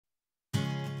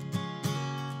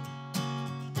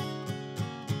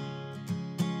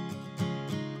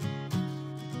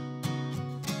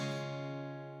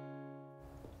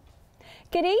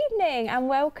Good evening and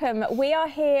welcome. We are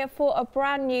here for a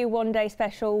brand new one-day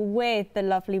special with the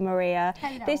lovely Maria.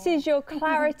 Hello. This is your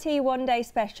Clarity one-day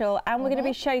special and we're going to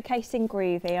be showcasing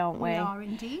Groovi, aren't we? We are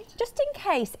indeed. Just in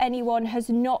case anyone has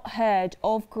not heard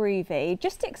of Groovi,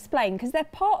 just explain, because they're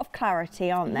part of Clarity,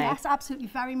 aren't they? Yes, absolutely,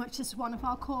 very much. This is one of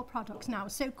our core products now.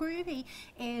 So Groovi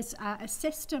is a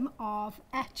system of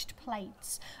etched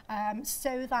plates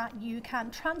so that you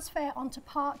can transfer onto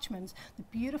parchment the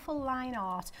beautiful line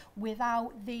art without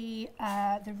the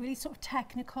really sort of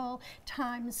technical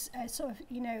times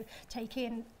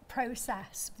taking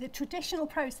process, the traditional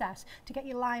process to get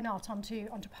your line art onto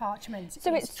parchment.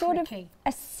 So it's sort of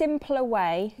a simpler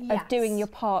way of doing your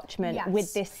parchment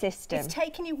with this system. It's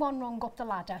taking you one rung up the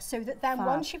ladder, so that then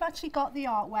once you've actually got the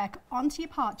artwork onto your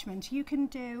parchment, you can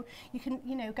go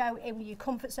in your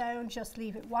comfort zone, just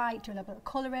leave it white, do a little bit of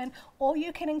colouring, or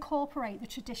you can incorporate the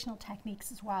traditional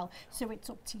techniques as well. So it's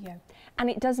up to you. And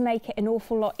it does make it an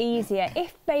awful lot easier.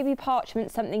 If baby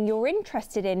parchment's something you're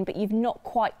interested in, but you've not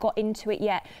quite got into it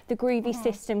yet, the Groovi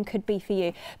system could be for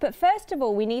you. But first of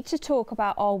all, we need to talk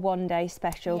about our one-day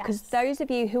special, because those of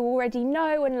you who already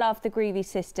know and love the Groovi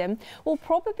system will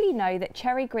probably know that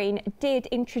Cherry Green did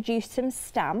introduce some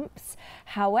stamps.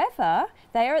 However,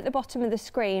 they are at the bottom of the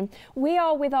screen. We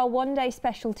are with our one-day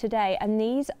special today, and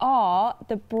these are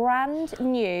the brand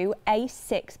new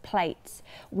A6 plates.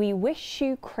 We Wish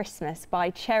You Christmas by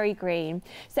Cherry Green.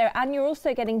 So, and you're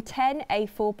also getting 10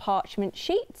 A4 parchment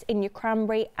sheets in your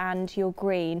cranberry and your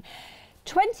green.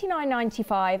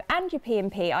 £29.95 and your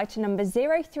P&P item number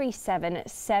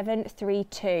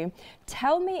 037732.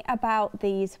 Tell me about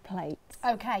these plates.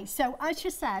 Okay, so as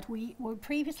you said, we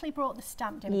previously brought the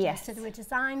stamped images. Yes. So they were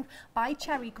designed by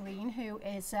Cherry Green, who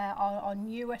is our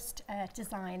newest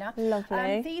designer.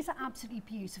 Lovely. These are absolutely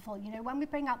beautiful. You know, when we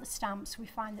bring out the stamps, we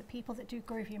find that people that do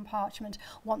Groovi and parchment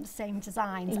want the same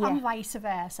designs and vice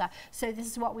versa. So this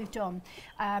is what we've done.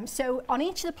 So on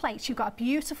each of the plates, you've got a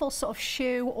beautiful sort of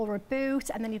shoe or a boot,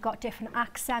 and then you've got different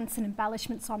accents and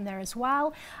embellishments on there as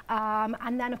well.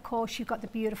 And then, of course, you've got the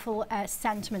beautiful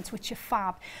sentiments, which are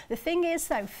fab. The thing is,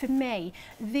 though, for me,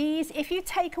 these, if you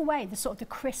take away the sort of the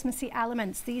Christmassy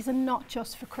elements, these are not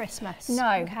just for Christmas. No,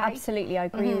 absolutely, I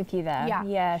agree with you there.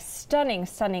 Yeah, stunning,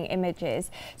 stunning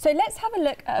images. So let's have a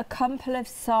look at a couple of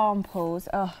samples.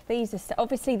 Oh, these are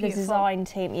obviously the design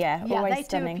team. Always they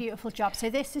stunning. Do a beautiful job. So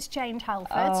this is Jane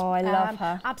Telford. Oh, I love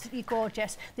her. Absolutely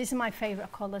gorgeous. These are my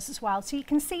favourite colours as well. So you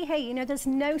can see here, you know, there's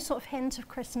no sort of hint of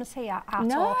Christmas here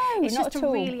at all. It's just a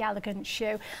really elegant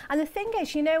shoe. And the thing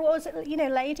is, you know,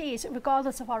 ladies,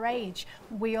 regardless of our age,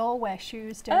 we all wear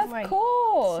shoes, don't we? Of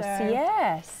course, so,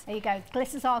 yes. There you go.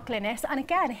 Glitters are Glynis. And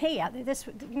again, here, this,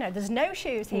 you know, there's no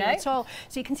shoes here at all.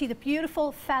 So you can see the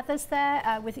beautiful feathers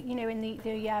there with, you know, in the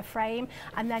frame,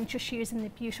 and then just using the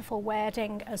beautiful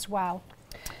wording as well.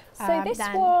 So this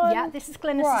one... Yeah, this is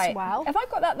Glynis as well. Have I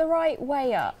got that the right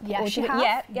way up? Yes, you have.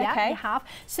 Yeah, you have.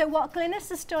 So what Glynis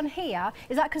has done here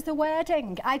is that because the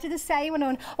wording, I did the same and I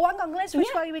went, oh, hang on, Glynis, which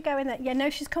way are we going there? Yeah,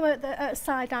 no, she's come at a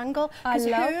side angle. Because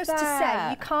who's to say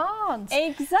you can't?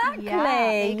 Exactly. Yeah,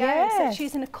 there you go. So it's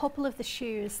using a couple of the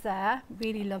shoes there.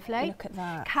 Really lovely. Look at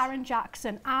that. Karen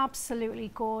Jackson, absolutely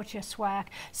gorgeous work.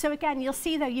 So again, you'll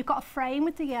see though, you've got a frame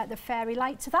with the fairy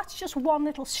light. So that's just one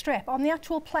little strip. On the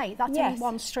actual plate, that's only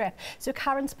one strip. So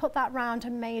Karen's put that round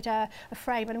and made a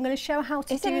frame, and I'm going to show how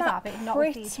to do that, but not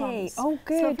with these ones. Oh,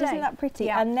 good. Isn't that pretty?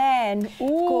 Yeah. And then,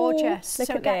 ooh, gorgeous. Look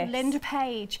so at this. Linda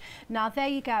Page. Now there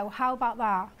you go. How about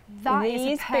that? That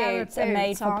These is a pair boots of are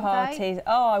made for parties.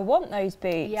 Oh, I want those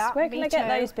boots. Yeah, where can I get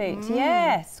those boots?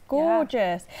 Yes,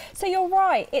 gorgeous. Yeah. So you're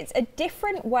right. It's a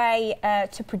different way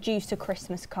to produce a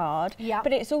Christmas card,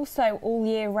 but it's also all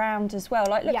year round as well.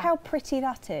 Like, look how pretty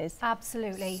that is.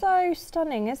 Absolutely. So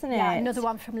stunning, isn't it? Yeah, another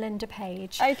one from Linda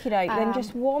Page. Okie doke. Then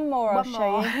just one more I'll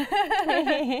show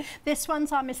you. This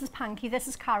one's our Mrs. Panky. This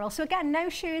is Carol. So again, no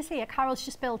shoes here. Carol's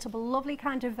just built up a lovely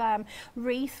kind of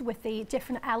wreath with the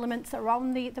different elements that are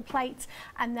on the plates,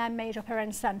 and then made up her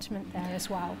own sentiment there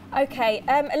as well. Okay,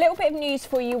 a little bit of news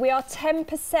for you. We are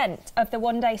 10% of the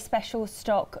one-day special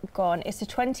stock gone. It's a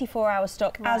 24-hour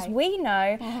stock, as we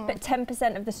know, but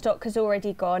 10% of the stock has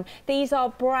already gone. These are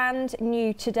brand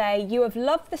new today. You have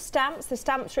loved the stamps. The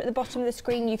stamps are at the bottom of the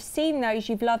screen. You've seen those.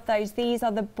 You've loved those. These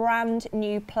are the brand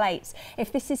new plates.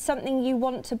 If this is something you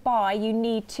want to buy, you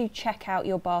need to check out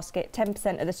your basket.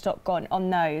 10% of the stock gone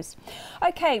on those.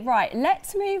 Okay, right,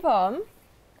 let's move on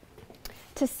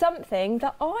to something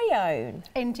that I own.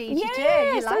 Indeed you do.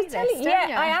 You like this, don't you?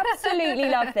 I absolutely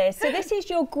love this. So this is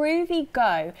your Groovi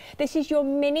Go. This is your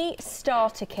mini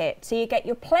starter kit. So you get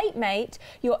your plate mate,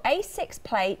 your A6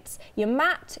 plates, your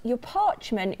mat, your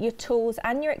parchment, your tools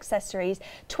and your accessories,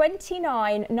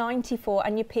 $29.94,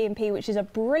 and your P&P, which is a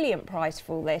brilliant price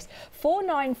for all this,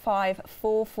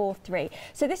 $495,443.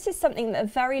 So this is something that a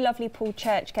very lovely Paul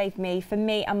Church gave me for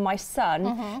me and my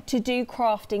son to do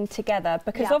crafting together,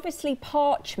 because obviously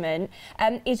parchment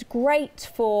is great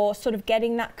for sort of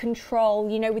getting that control,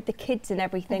 you know, with the kids and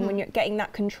everything, when you're getting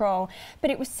that control.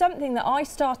 But it was something that I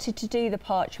started to do, the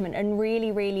parchment, and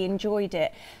really, really enjoyed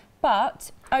it.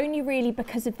 But only really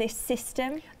because of this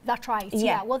system. That's right,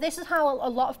 yeah. Well, this is how a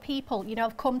lot of people, you know,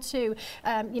 have come to,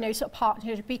 you know, sort of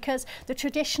partnership, because the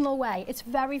traditional way, it's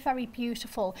very, very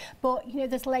beautiful. But, you know,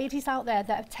 there's ladies out there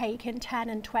that have taken 10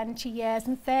 and 20 years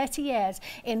and 30 years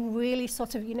in really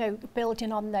sort of, you know,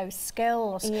 building on those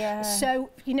skills. Yeah.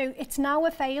 So, you know, it's now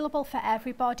available for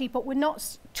everybody, but we're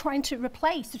not trying to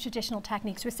replace the traditional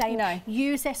techniques. We're saying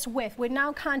use this with. We're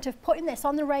now kind of putting this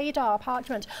on the radar,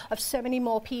 parchment, of so many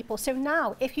more people. So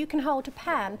now, if you can hold a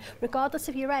pen, regardless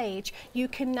of your age, you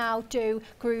can now do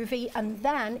Groovi, and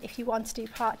then if you want to do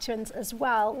parchment as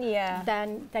well,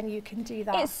 then you can do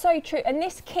that. It's so true, and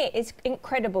this kit is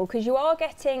incredible because you are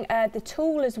getting the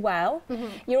tool as well.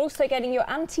 You're also getting your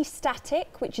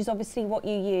anti-static, which is obviously what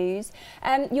you use.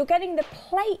 You're getting the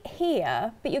plate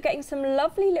here, but you're getting some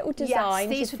lovely little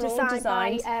designs. Yes, these were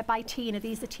designed by Tina.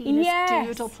 These are Tina's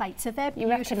doodle plates, so they're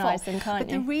beautiful. You recognise them, can't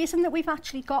you? But the reason that we've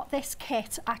actually got this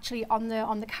kit actually on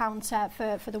the counter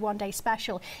for the one-day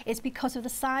special is because of the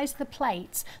size of the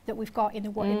plates that we've got in the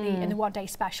one-day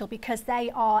special, because they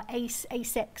are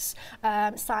A6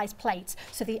 size plates.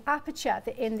 So the aperture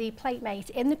in the plate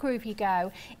mate in the Groovi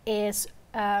Go is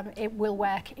it will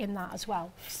work in that as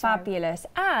well. Fabulous.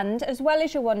 And as well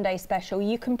as your one-day special,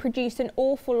 you can produce an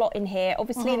awful lot in here.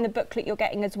 Obviously in the booklet you're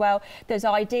getting as well, there's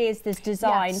ideas, there's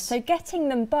designs. So getting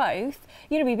them both,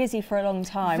 you're going to be busy for a long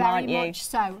time, aren't you? Very much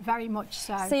so, very much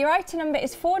so. So your item number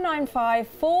is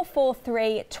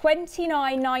 495,443,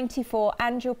 $29.94,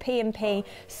 and your P&P.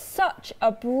 Such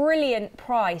a brilliant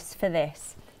price for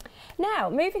this. Now,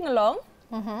 moving along.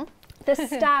 The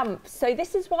stamps. So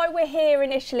this is why we're here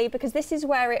initially, because this is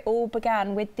where it all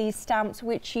began, with these stamps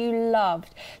which you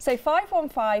loved. So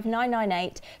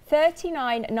 515998,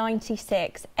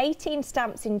 $39.96, 18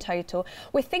 stamps in total.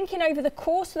 We're thinking over the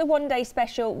course of the one-day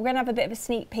special, we're going to have a bit of a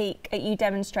sneak peek at you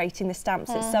demonstrating the stamps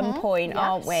at some point,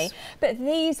 aren't we? But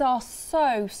these are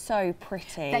so, so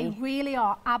pretty. They really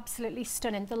are absolutely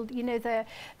stunning. You know, the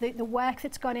work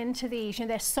that's gone into these, you know,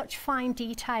 there's such fine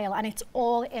detail, and it's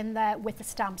all in there with the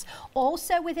stamps.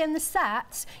 Also within the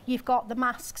sets, you've got the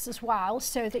masks as well,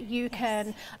 so that you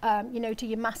can, you know, do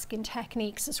your masking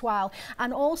techniques as well.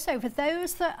 And also for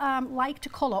those that like to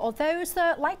colour, or those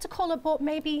that like to colour but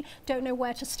maybe don't know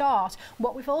where to start,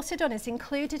 what we've also done is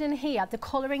included in here the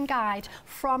colouring guide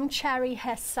from Cherry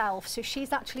herself. So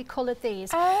she's actually coloured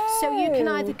these. So you can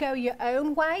either go your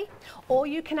own way, or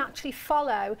you can actually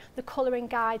follow the colouring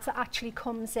guides that actually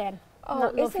comes in.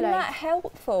 Oh, isn't that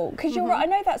helpful? Because you're right, I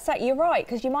know that's you're right,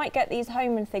 because you might get these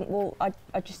home and think, well, I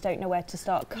just don't know where to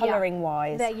start colouring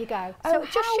wise. There you go. So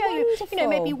just show you know,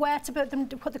 maybe where to put them,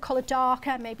 to put the colour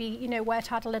darker, maybe, you know, where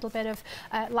to add a little bit of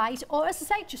light, or as I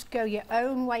say, just go your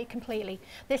own way completely.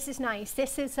 This is nice.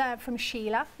 This is from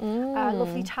Sheila,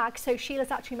 lovely tag. So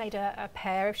Sheila's actually made a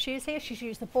pair of shoes here. She's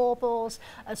used the baubles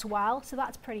as well, so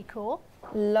that's pretty cool.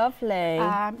 Lovely.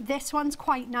 This one's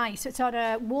quite nice. It's on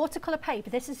a watercolour paper.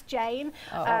 This is Jane.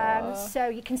 So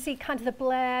you can see kind of the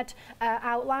blurred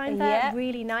outline there.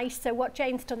 Really nice. So what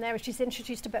Jane's done there is she's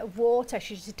introduced a bit of water.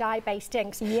 She's used dye-based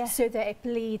inks so that it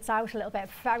bleeds out a little bit.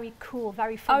 Very cool,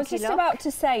 very funky. I was just about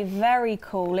to say, very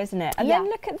cool, isn't it? And then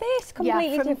look at this,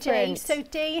 completely different. Dee. So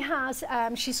Dee has,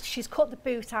 she's cut the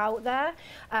boot out there.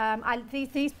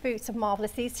 These boots are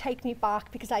marvellous. These take me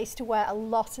back, because I used to wear a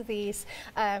lot of these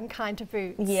kind of boots.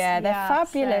 Yeah, they're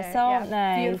fabulous, aren't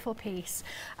they? Beautiful piece.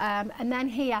 And then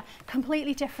here,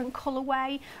 completely different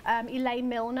colourway, Elaine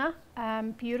Milner.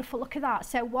 Beautiful, look at that.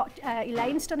 So what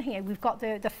Elaine's done here, we've got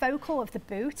the focal of the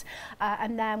boot,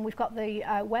 and then we've got the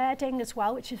wording as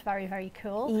well, which is very, very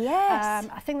cool. Yes.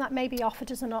 I think that may be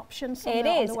offered as an option somewhere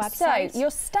on the website. So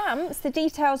your stamps, the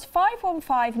details,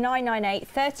 515998,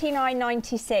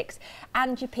 $39.96,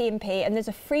 and your P&P, and there's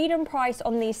a freedom price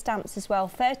on these stamps as well,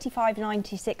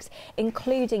 $35.96,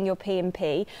 including your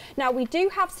P&P. Now we do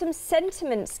have some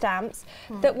sentiment stamps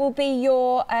that will be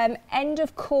your end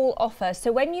of call offer.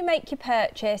 So when you make your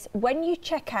purchase, when you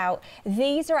check out,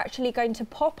 these are actually going to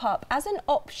pop up as an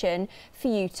option for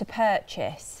you to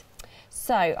purchase.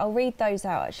 So I'll read those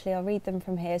out, actually. I'll read them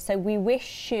from here. So we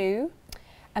wish you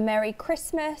a Merry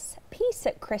Christmas, peace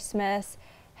at Christmas,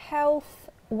 health,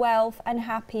 wealth and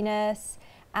happiness,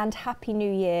 and Happy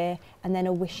New Year, and then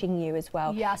a wishing you as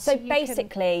well. Yeah, so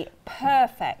basically,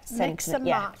 perfect sentiment. Mix and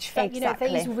match. Yeah, exactly.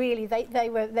 You know, these really,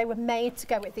 they were made to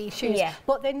go with these shoes. Yeah.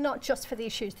 But they're not just for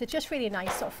these shoes. They're just really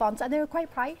nice sort of fonts, and they're a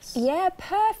great price. Yeah,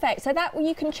 perfect. So that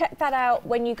you can check that out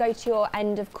when you go to your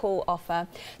end of call offer.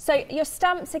 So your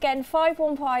stamps again,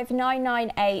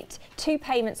 515998, 2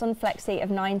 payments on Flexi of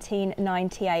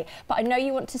 $19.98. But I know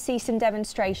you want to see some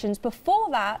demonstrations. Before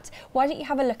that, why don't you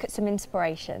have a look at some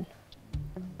inspiration?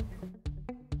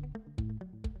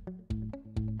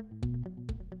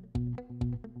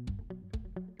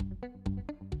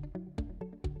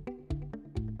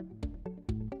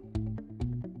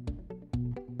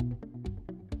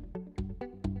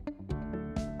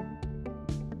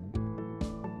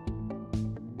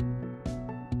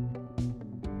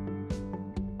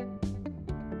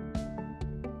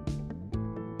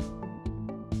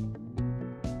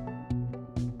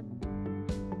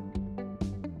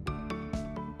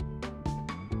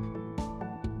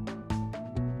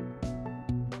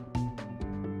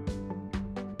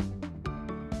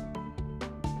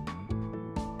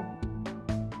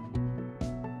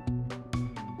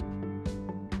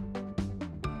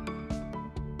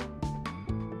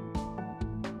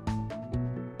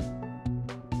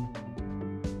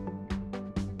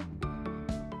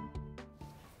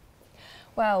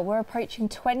 Well, we're approaching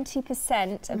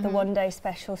 20% of the one-day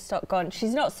special stock gone.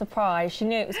 She's not surprised. She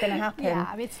knew it was going to happen.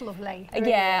 Yeah, it's lovely. It really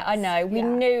yeah, is. I know. We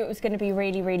knew it was going to be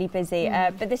really, really busy,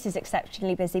 but this is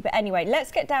exceptionally busy. But anyway,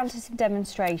 let's get down to some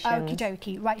demonstrations. Okie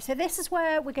dokie. Right, so this is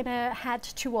where we're going to head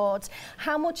towards.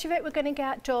 How much of it we're going to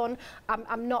get done,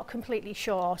 I'm not completely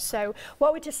sure. So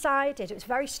what we decided, it was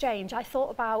very strange. I thought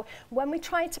about when we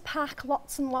try to pack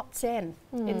lots and lots in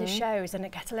the shows, and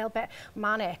it gets a little bit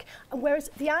manic. And whereas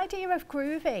the idea of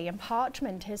Groovi and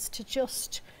Parchment is to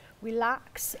just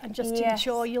relax and just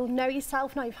enjoy. You'll know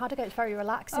yourself now you've had to go. It's very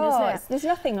relaxing, isn't it? There's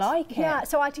nothing like it. Yeah,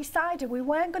 so I decided we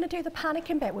weren't going to do the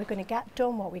panicking bit. We're going to get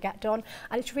done what we get done.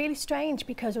 And it's really strange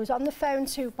because I was on the phone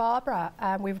to Barbara.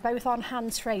 We were both on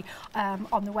hands-free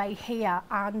on the way here.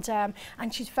 And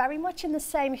she's very much in the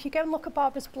same. If you go and look at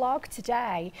Barbara's blog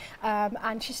today,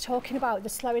 and she's talking about the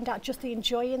slowing down, just the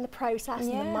enjoying the process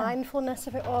and the mindfulness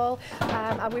of it all.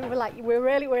 And we were like, we're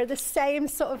in the same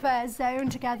sort of zone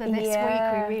together this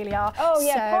week. We really are. Oh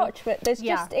yeah, Parchment. There's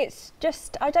it's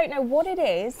just I don't know what it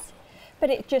is, but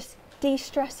it just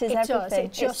de-stresses everything.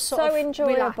 It just it's sort so of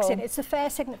enjoyable. Relaxing. It's the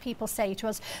first thing that people say to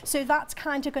us. So that's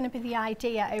kind of going to be the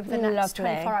idea over the next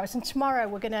 24 hours. And tomorrow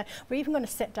we're even going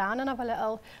to sit down and have a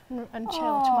little and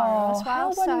chill tomorrow as well.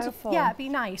 How wonderful. So yeah, it'd be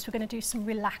nice. We're going to do some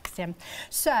relaxing.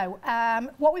 So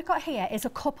what we've got here is a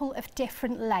couple of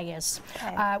different layers.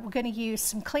 Okay. We're going to use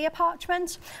some clear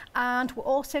parchment, and we're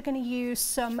also going to use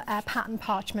some pattern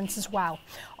parchments as well.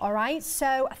 All right.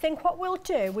 So I think what we'll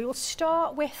do, we will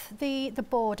start with the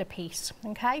border piece.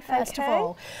 Okay, first of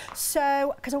all.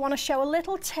 So, because I want to show a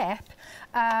little tip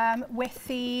with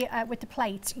the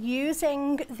plates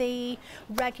using the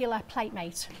regular plate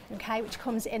mate, okay, which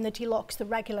comes in the deluxe, the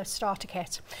regular starter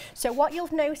kit. So what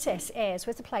you'll notice is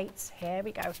with the plates, here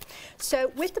we go.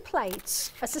 So with the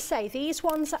plates, as I say, these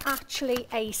ones are actually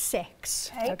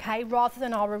A6, okay, rather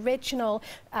than our original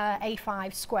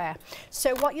A5 square.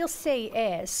 So what you'll see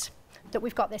is that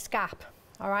we've got this gap.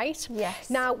 All right. Yes.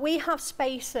 Now we have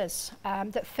spaces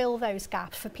that fill those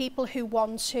gaps for people who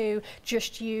want to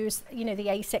just use, you know, the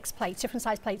A6 plates, different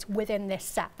size plates within this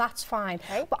set. That's fine.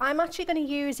 Okay. But I'm actually going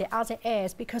to use it as it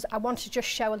is because I want to just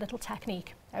show a little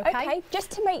technique. Okay,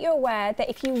 just to make you aware that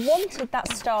if you wanted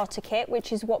that starter kit,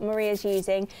 which is what Maria's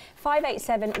using,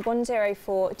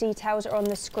 587104, details are on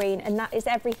the screen, and that is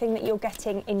everything that you're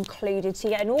getting included. So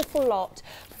you get an awful lot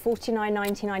for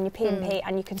 $49.99 your P&P,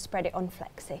 and you can spread it on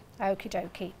Flexi. Okie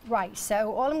dokie. Right,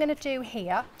 so all I'm going to do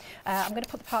here, I'm going to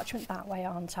put the parchment that way,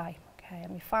 aren't I? Okay,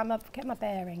 let me get my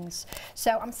bearings.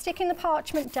 So I'm sticking the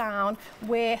parchment down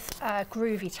with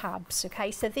Groovi tabs,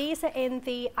 okay? So these are in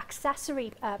the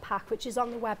accessory pack, which is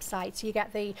on the website. So you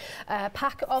get the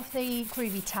pack of the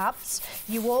Groovi tabs.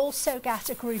 You also get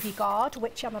a Groovi guard,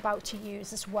 which I'm about to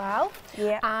use as well.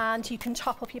 Yeah. And you can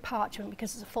top up your parchment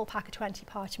because there's a full pack of 20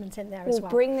 parchments in there as well.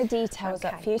 We'll bring the details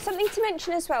up for you. Something to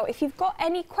mention as well, if you've got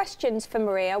any questions for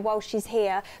Maria while she's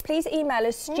here, please email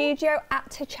us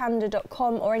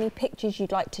studio@hochanda.com or any pictures pictures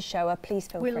you'd like to show her, please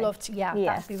feel free. We'd love to, yeah,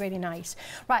 that'd be really nice.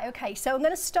 Right, okay, so I'm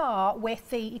going to start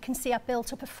with you can see I've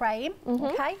built up a frame,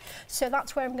 okay? So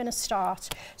that's where I'm going to start.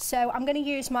 So I'm going to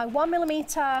use my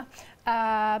 1mm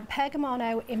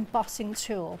Pergamano embossing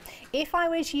tool. If I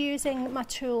was using my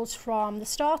tools from the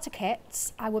starter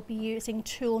kits, I would be using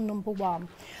tool number 1.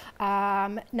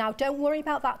 Now, don't worry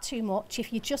about that too much.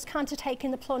 If you're just kind of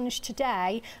taking the plunge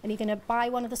today and you're going to buy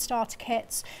one of the starter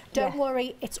kits, don't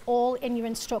worry, it's all in your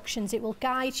instructions. It will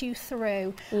guide you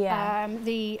through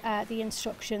the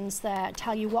instructions there,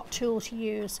 tell you what tool to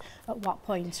use at what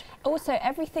point. Also,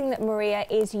 everything that Maria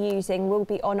is using will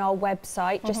be on our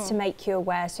website, just to make you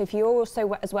aware. So if you're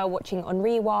also as well watching on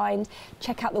Rewind,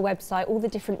 check out the website, all the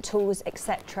different tools,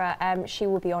 etc. She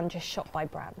will be on just shop by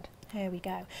brand. Here we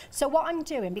go. So what I'm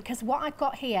doing, because what I've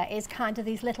got here is kind of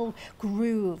these little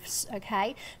grooves,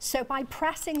 okay? So by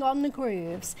pressing on the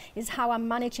grooves is how I'm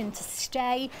managing to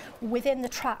stay within the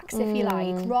tracks, if you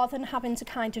like, rather than having to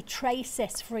kind of trace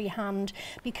this freehand.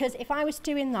 Because if I was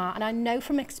doing that, and I know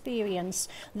from experience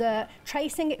that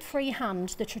tracing it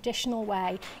freehand, the traditional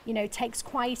way, you know, takes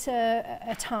quite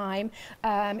a time.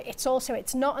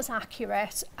 It's not as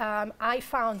accurate. I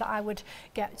found that I would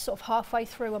get sort of halfway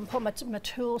through and put my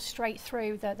tools straight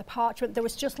through the parchment. There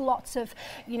was just lots of,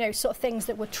 you know, sort of things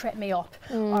that would trip me up.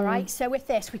 All right, so with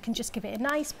this we can just give it a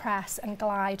nice press and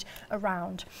glide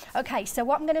around. Okay, so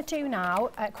what I'm going to do now,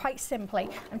 quite simply,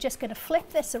 I'm just going to flip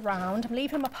this around. I'm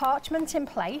leaving my parchment in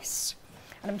place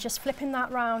and I'm just flipping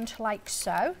that round like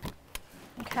so.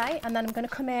 Okay, and then I'm going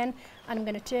to come in and I'm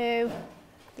going to do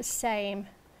the same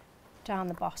down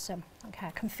the bottom. Okay,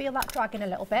 I can feel that dragging a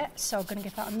little bit, so I'm going to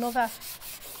give that another.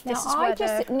 Now, I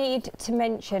just need to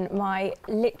mention my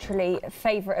literally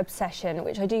favourite obsession,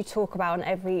 which I do talk about on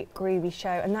every Groovi show,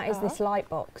 and that is this light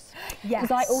box. Yes.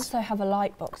 Because I also have a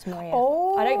light box, Maria.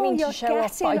 Oh, I don't mean to show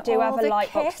off, but I do have a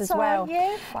light box as well.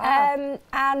 Wow.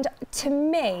 And to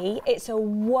me, it's a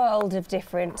world of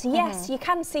difference. Yes, you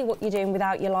can see what you're doing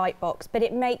without your light box, but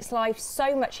it makes life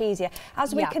so much easier.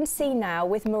 As we can see now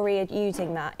with Maria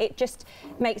using that, it just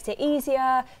makes it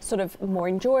easier, sort of more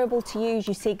enjoyable to use.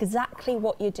 You see exactly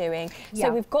what you're doing.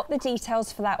 So we've got the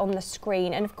details for that on the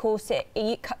screen, and of course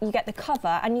you get the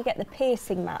cover and you get the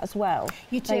piercing mat as well.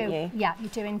 You do, you? Yeah, you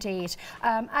do indeed.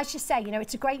 As you say, you know,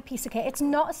 it's a great piece of kit. It's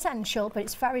not essential, but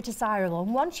it's very desirable.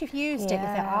 And once you've used it, you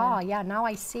think, now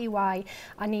I see why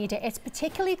I need it. It's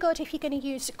particularly good if you're going to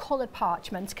use coloured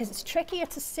parchment, because it's trickier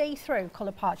to see through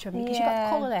coloured parchment because you've got the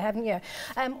colour there, haven't you?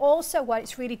 Also, what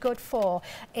it's really good for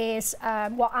is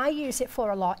what I use it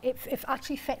for a lot. It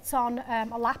actually fits on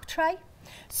a lap tray.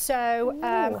 So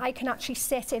I can actually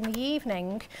sit in the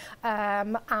evening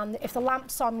and if the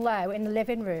lamp's on low in the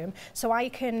living room, so I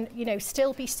can, you know,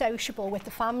 still be sociable with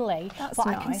the family, but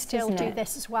I can still do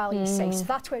this as well, you see. So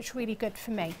that's where it's really good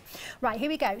for me. Right, here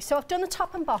we go. So I've done the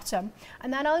top and bottom,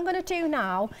 and then all I'm going to do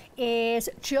now is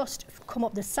just come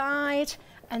up the side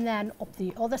and then up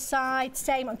the other side.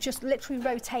 Same, I'm just literally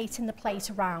rotating the plate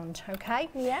around, okay?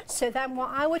 Yeah. So then what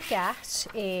I would get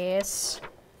is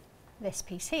this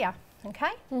piece here.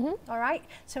 Okay, all right,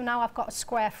 so now I've got a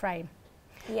square frame.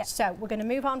 Yeah. So we're going to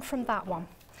move on from that one.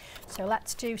 So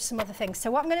let's do some other things. So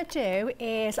what I'm going to do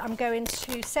is I'm going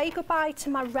to say goodbye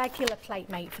to my regular plate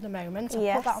mate for the moment.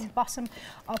 I'll put that on the bottom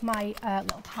of my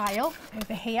little pile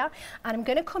over here. And I'm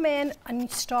going to come in and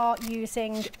start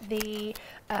using the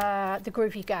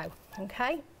Groovi Go,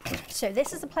 okay? So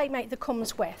this is the plate mate that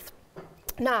comes with.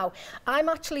 Now, I'm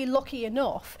actually lucky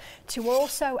enough to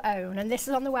also own, and this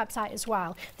is on the website as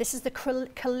well, this is the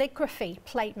calligraphy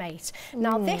plate mate.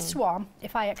 Now this one,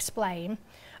 if I explain,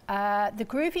 the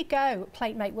Groovi Go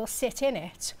plate mate will sit in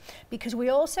it because we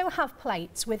also have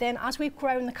plates within, as we've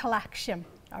grown the collection.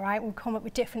 All right, we'll come up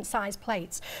with different size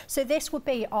plates. So this would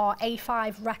be our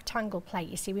A5 rectangle plate.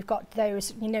 You see, we've got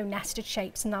those, you know, nested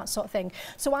shapes and that sort of thing.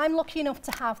 So I'm lucky enough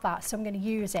to have that, so I'm going to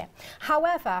use it.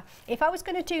 However, if I was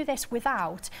going to do this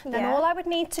without, then all I would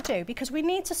need to do, because we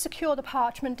need to secure the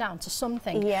parchment down to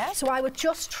something, so I would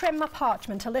just trim my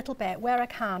parchment a little bit where I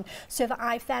can, so that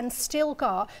I've then still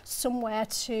got somewhere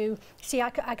to, see, I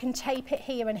can tape it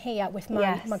here and here with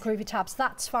my, my Groovi tabs.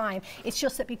 That's fine. It's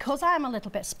just that because I'm a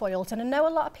little bit spoiled, and I know a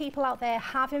lot of people out there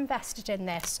have invested in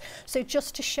this, so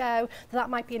just to show that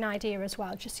might be an idea as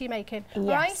well, just so you're making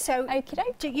right. So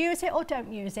do use it or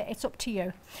don't use it, it's up to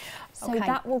you. So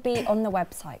that will be on the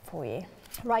website for you.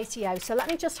 Rightio, so let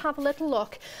me just have a little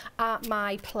look at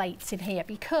my plates in here,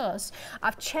 because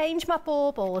I've changed my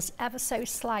baubles ever so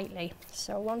slightly.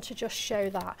 So I want to just show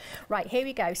that. Right, here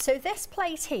we go. So this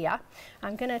plate here,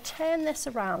 I'm going to turn this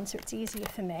around so it's easier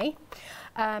for me.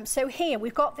 So here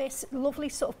we've got this lovely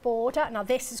sort of border. Now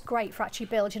this is great for actually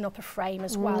building up a frame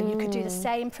as well. You could do the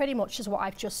same pretty much as what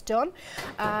I've just done.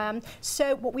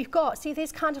 So what we've got, see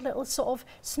these kind of little sort of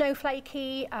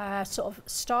snowflakey, sort of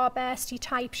starbursty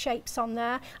type shapes on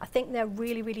there. I think they're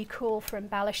really, really cool for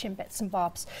embellishing bits and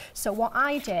bobs. So what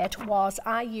I did was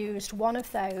I used one of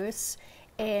those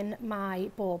in my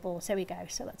baubles. There we go.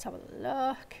 So let's have a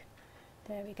look.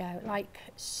 There we go, like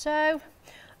so.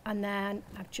 And then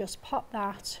I've just popped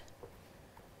that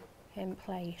in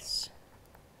place,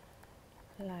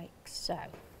 like so.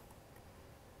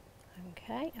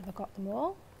 Okay, have I got them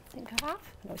all? I think I have.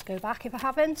 I always go back if I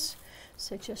haven't.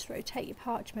 So just rotate your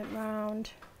parchment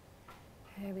round.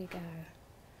 Here we go.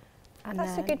 And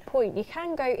that's a good point. You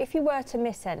can go, if you were to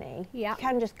miss any, you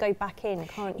can just go back in,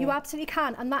 can't you? You absolutely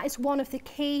can, and that is one of the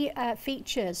key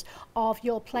features of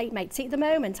your plate mate. See, at the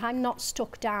moment, I'm not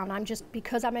stuck down. I'm just,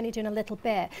 because I'm only doing a little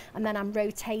bit, and then I'm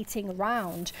rotating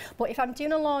around. But if I'm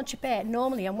doing a larger bit,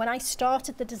 normally, and when I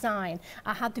started the design,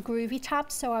 I had the Groovi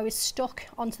tabs, so I was stuck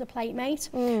onto the plate mate.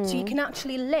 So you can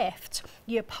actually lift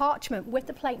your parchment with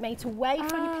the plate mate away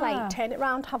from your plate, turn it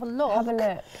around, have a look. Have a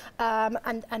look.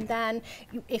 And then,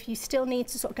 if you still need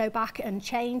to sort of go back and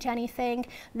change anything,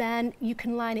 then you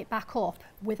can line it back up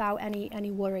without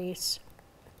any worries.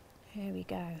 Here we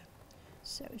go.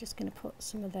 So we're just going to put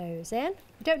some of those in.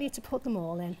 You don't need to put them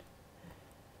all in,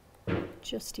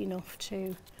 just enough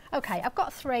to... Okay, I've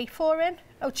got 3, 4 in.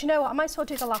 Oh, do you know what? I might as well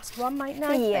do the last one, mightn't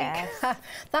I? Yes.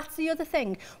 That's the other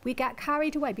thing. We get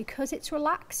carried away because it's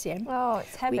relaxing. Oh,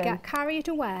 it's heaven. We get carried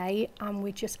away and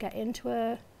we just get into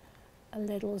a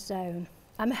little zone.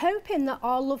 I'm hoping that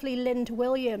our lovely Linda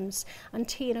Williams and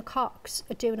Tina Cox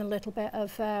are doing a little bit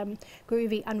of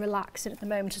groovy and relaxing at the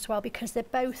moment as well, because they're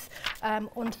both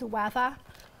under the weather.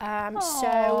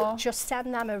 So just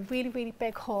send them a really, really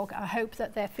big hug. I hope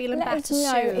that they're feeling better soon.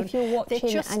 Let us know if you're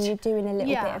watching and you're doing a little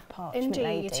bit of parchment, indeed.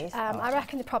 ladies. I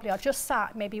reckon they probably are just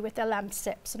sat maybe with their lamp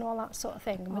sips and all that sort of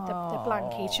thing, and with the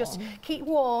blankies. Just keep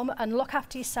warm and look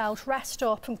after yourself, rest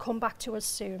up and come back to us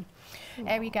soon.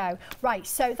 There we go. Right,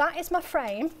 so that is my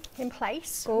frame in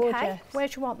place. Gorgeous. Okay. Where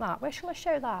do you want that? Where shall I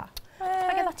show that? Can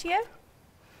I get that to you?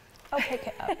 I'll pick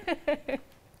it up.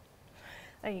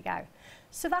 There you go.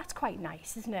 So that's quite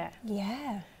nice, isn't it?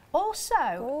 Yeah. Also,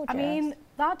 gorgeous. I mean,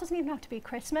 that doesn't even have to be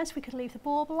Christmas. We could leave the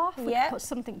bauble off. We could put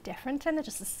something different in there,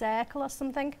 just a circle or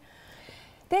something.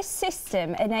 This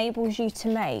system enables you to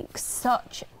make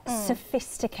such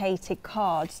sophisticated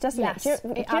cards, doesn't it? Do you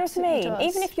know what I mean? Does.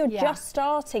 Even if you're just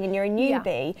starting and you're a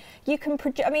newbie, you can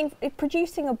produce. I mean,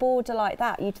 producing a border like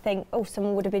that, you'd think, oh,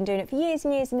 someone would have been doing it for years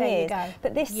and years and years. There you go.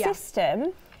 But this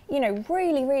system, you know,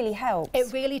 really, really helps.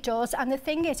 It really does. And the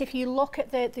thing is, if you look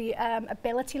at the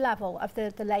ability level of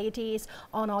the ladies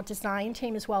on our design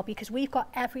team as well, because we've got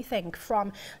everything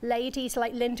from ladies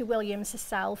like Linda Williams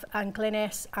herself and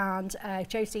Glynis and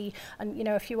Josie and, you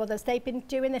know, a few others. They've been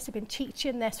doing this, they've been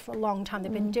teaching this for a long time.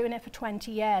 They've been doing it for 20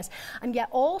 years. And yet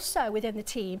also within the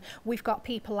team, we've got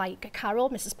people like Carol,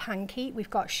 Mrs. Pankey, we've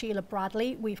got Sheila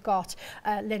Bradley, we've got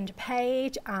Linda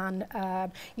Page, and,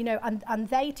 you know, and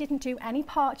they didn't do any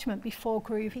parchment before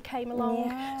Groovi came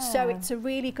along. So it's a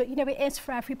really good, you know, it is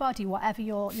for everybody, whatever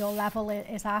your level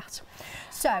is at.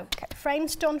 So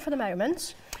frame's done for the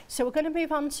moment. So we're going to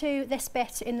move on to this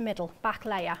bit in the middle, back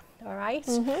layer. All right.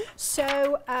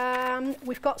 So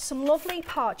we've got some lovely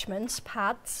parchment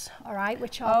pads. All right,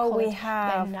 which are we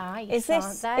have. They're nice. Is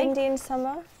this Indian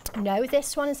Summer? No,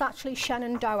 this one is actually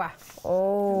Shenandoah.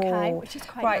 Oh, okay, which is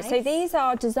quite nice. So these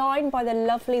are designed by the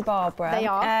lovely Barbara. They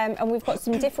are. And we've got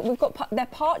some different, they're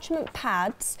parchment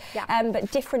pads, but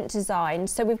different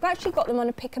designs. So we've actually got them on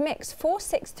a pick a mix,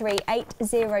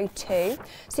 463802.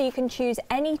 So you can choose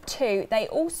any 2. They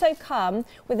also come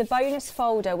with a bonus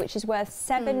folder, which is worth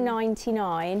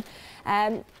 $7.99.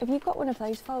 Have you got one of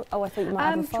those folders? Oh, I thought you might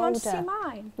have a folder. Do you want to see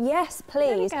mine? Yes,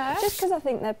 please. There we go. Just because I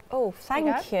think they're,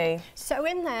 thank you. So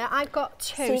in there, I've got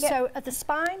 2. So at the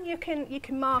spine, you can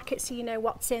mark it so you know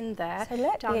what's in there. So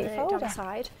down the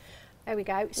side. There we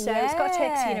go. So it's got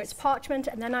tips, you know, it's parchment,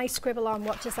 and then I scribble on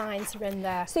what designs are in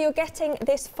there. So you're getting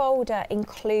this folder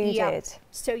included.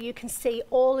 so you can see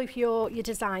all of your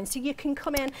designs. So you can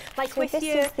come in like so with this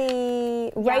your is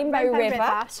the Rainbow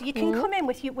River. So you can come in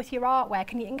with your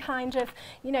artwork, and you can kind of,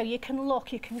 you know, you can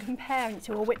look, you can compare and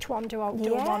say, well, which one do I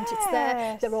want? It's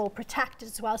there. They're all protected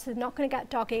as well, so they're not going to get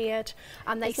dog-eared,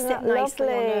 and they sit nicely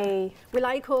on it. We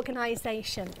like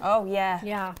organisation. Oh yeah.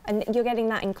 Yeah. And you're getting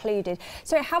that included.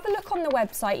 So have a look on the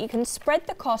website. You can spread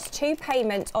the cost, 2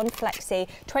 payments on Flexi,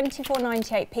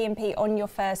 £24.98 P&P on your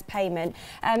first payment.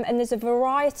 And there's a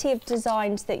variety of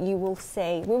designs that you will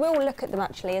see. We will look at them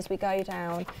actually as we go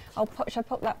down. Shall I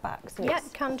pop that back? So yeah,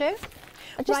 can do.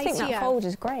 I just think that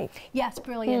folder's great. Yes,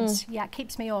 brilliant. Yeah, it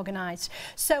keeps me organised.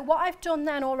 So what I've done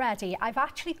then already, I've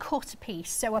actually cut a piece.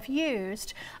 So I've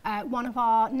used one of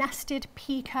our nested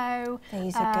Pico.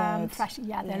 These are good. Fresh,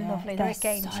 yeah, they're lovely. They're a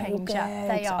game changer.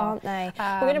 They are, aren't they?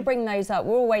 We're going to bring those up.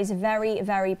 We're always very,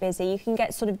 very busy. You can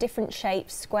get sort of different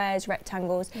shapes, squares,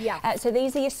 rectangles. Yeah. So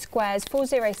these are your squares,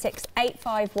 406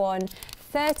 851.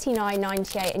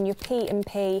 £39.98, and your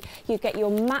P&P, you get your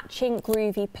matching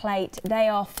groovy plate. They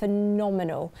are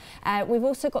phenomenal. We've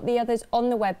also got the others on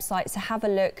the website, so have a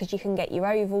look, because you can get your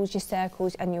ovals, your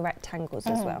circles and your rectangles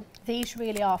as well. These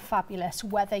really are fabulous,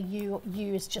 whether you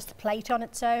use just the plate on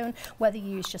its own, whether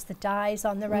you use just the dies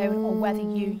on their own, or whether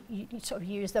you sort of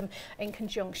use them in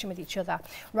conjunction with each other.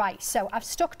 Right, so I've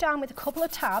stuck down with a couple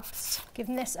of tabs,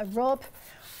 giving this a rub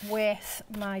with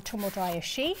my tumble dryer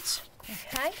sheet,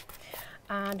 okay?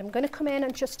 And I'm going to come in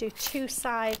and just do 2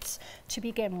 sides to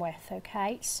begin with,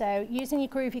 okay? So using your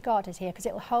groovy guarders here, because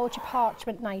it will hold your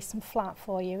parchment nice and flat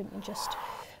for you, and just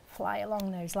fly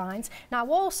along those lines. Now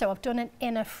also I've done an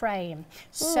inner frame,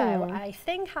 so I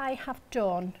think I have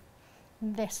done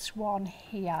this one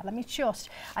here. Let me just,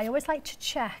 I always like to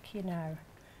check, you know.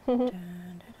 Dun,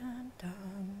 dun, dun,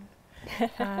 dun.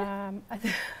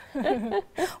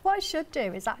 What I should do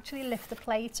is actually lift the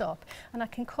plate up, and I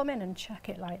can come in and check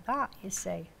it like that, you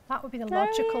see. That would be the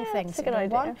logical thing. That's a good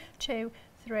idea. 1, 2,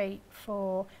 3,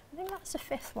 4. I think that's the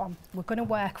 5th one. We're going to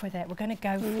work with it. We're going to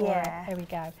go for it. Here we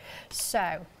go.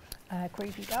 So,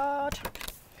 groovy guard.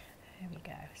 Here we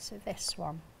go. So this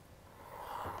one.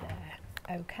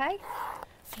 There. Okay.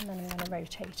 And then I'm going to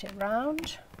rotate it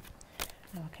round.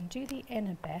 Now I can do the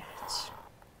inner bit.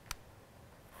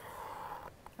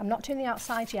 I'm not doing the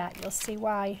outside yet, you'll see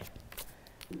why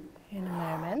in a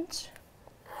moment.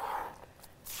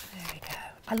 There we go.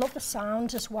 I love the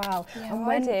sound as well. Yeah, and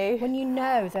I do. When you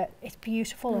know that it's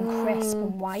beautiful and crisp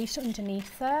and white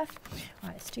underneath there.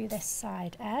 Right, let's do this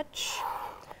side edge.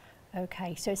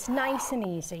 Okay, so it's nice and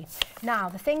easy. Now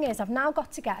the thing is, I've now got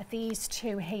to get these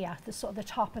 2 here, the sort of the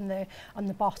top and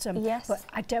the bottom. Yes. But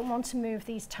I don't want to move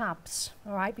these tabs,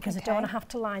 all right, because I don't want to have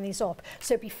to line these up.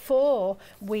 So before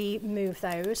we move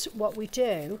those, what we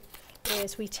do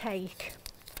is we take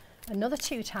another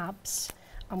 2 tabs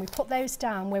and we put those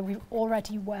down where we've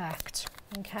already worked,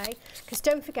 okay? Because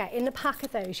don't forget, in the pack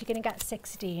of those, you're going to get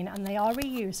 16, and they are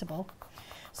reusable.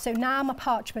 So now my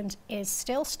parchment is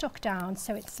still stuck down,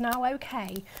 so it's now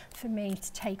okay for me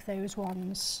to take those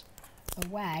ones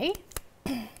away.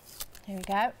 Here we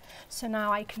go. So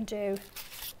now I can do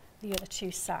the other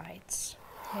 2 sides.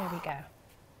 Here we go.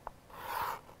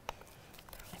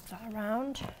 Flip that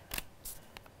around.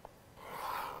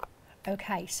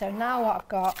 Okay, so now what I've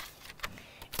got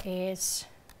is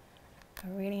a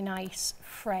really nice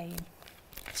frame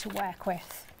to work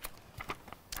with.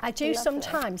 I do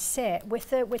sometimes sit with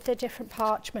the different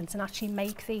parchments and actually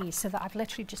make these so that I've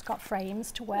literally just got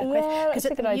frames to work with. Because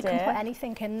you can put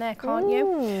anything in there, can't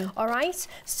you? All right,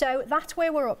 so that's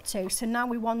where we're up to. So now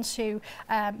we want to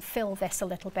fill this a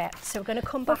little bit. So we're going to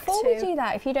come back to... Before we do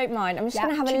that, if you don't mind, I'm just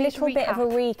going to have a little bit of a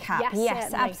recap.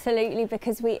 Yes, absolutely,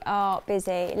 because we are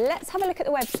busy. Let's have a look at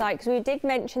the website, because we did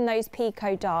mention those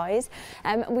Pico dies.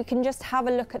 We can just have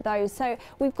a look at those. So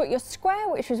we've got your square,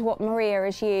 which is what Maria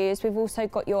has used. We've also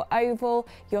got your oval,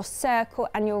 your circle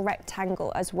and your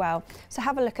rectangle as well. So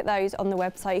have a look at those on the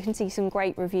website. You can see some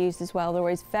great reviews as well. They're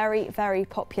always very, very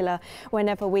popular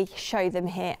whenever we show them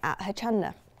here at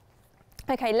Hochanda.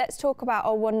 Okay, let's talk about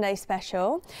our one-day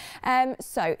special.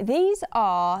 So these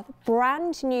are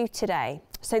brand new today.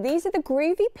 So these are the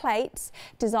groovy plates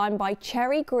designed by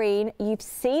Cherry Green. You've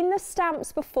seen the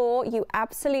stamps before, you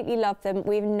absolutely love them.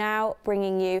 We're now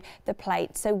bringing you the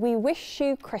plates. So We Wish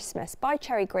You Christmas by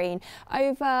Cherry Green.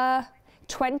 Over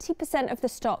 20% of the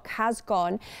stock has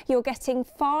gone. You're getting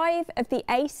 5 of the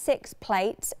A6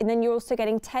 plates, and then you're also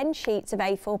getting 10 sheets of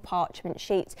A4 parchment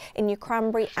sheets in your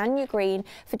cranberry and your green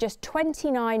for just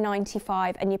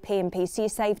 £29.95 and your P&P. So you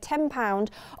save £10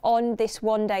 on this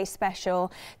one-day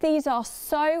special. These are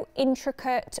so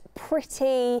intricate,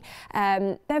 pretty,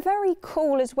 they're very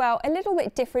cool as well, a little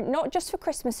bit different, not just for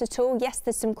Christmas at all. Yes,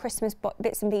 there's some Christmas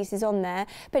bits and pieces on there,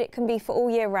 but it can be for all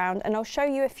year round, and I'll show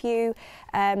you a few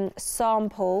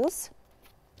samples.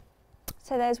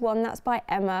 So there's one that's by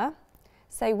Emma,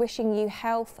 so wishing you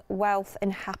health, wealth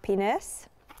and happiness.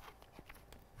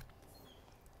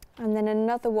 And then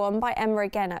another one by Emma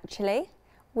again, actually.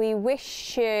 We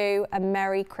wish you a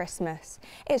Merry Christmas.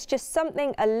 It's just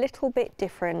something a little bit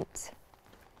different.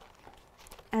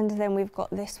 And then we've got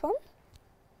this one.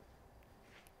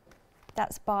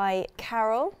 That's by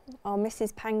Carol, our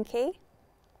Mrs. Pankey.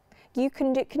 You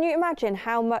can do, can you imagine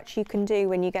how much you can do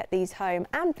when you get these home?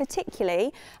 And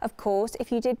particularly, of course,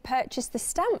 if you did purchase the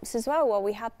stamps as well while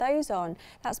we had those on.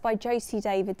 That's by Josie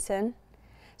Davidson.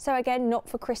 So again, not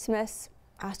for Christmas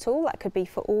at all. That could be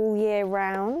for all year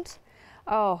round.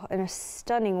 Oh, and a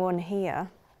stunning one here.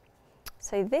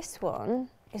 So this one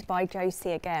is by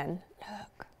Josie again.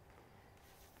 Look.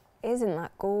 Isn't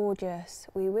that gorgeous?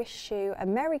 We wish you a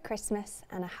Merry Christmas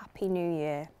and a Happy New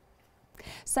Year.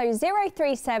 So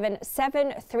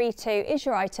 037732 is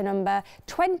your item number,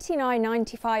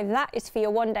 £29.95. That is for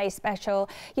your one-day special.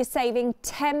 You're saving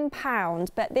 £10,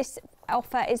 but this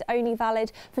offer is only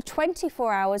valid for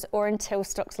 24 hours or until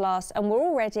stocks last, and we're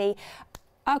already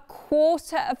a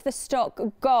quarter of the stock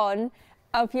gone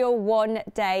of your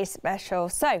one-day special.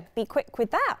 So be quick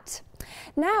with that.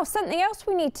 Now, something else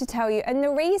we need to tell you, and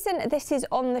the reason this is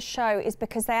on the show is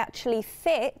because they actually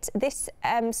fit, this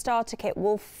starter kit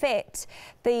will fit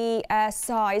the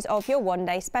size of your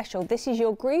one-day special. This is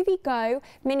your Groovi Go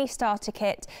mini starter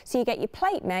kit. So you get your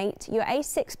plate mate, your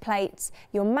A6 plates,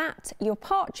 your mat, your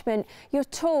parchment, your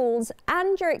tools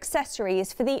and your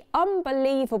accessories for the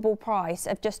unbelievable price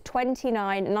of just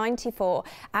 £29.94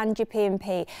 and your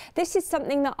P&P. This is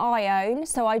something that I own,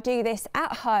 so I do this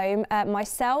at home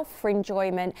myself for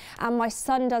enjoyment, and my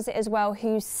son does it as well,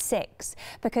 who's 6,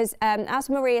 because as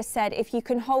Maria said, if you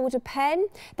can hold a pen,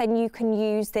 then you can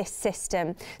use this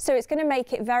system. So it's going to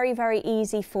make it very, very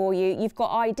easy for you. You've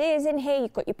got ideas in here,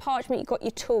 you've got your parchment, you've got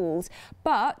your tools,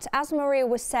 but as Maria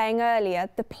was saying earlier,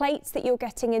 the plates that you're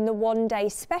getting in the one-day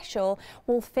special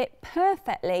will fit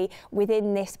perfectly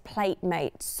within this plate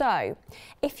mate. So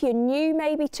if you're new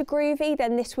maybe to Groovi,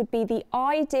 then this would be the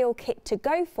ideal kit to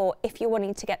go for if you're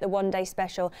wanting to get the one-day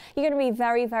special. You're going to be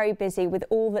very, very busy with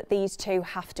all that these two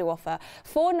have to offer.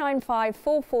 495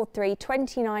 443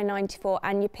 29.94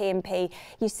 and your P&P.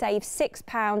 You save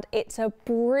 £6. It's a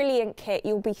brilliant kit.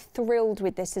 You'll be thrilled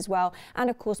with this as well. And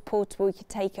of course, portable, you can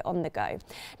take it on the go.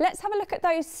 Let's have a look at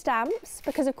those stamps,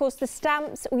 because of course the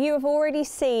stamps you have already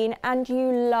seen and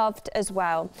you loved as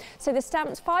well. So the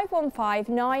stamps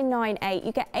 515998,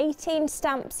 you get 18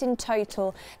 stamps in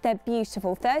total. They're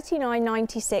beautiful,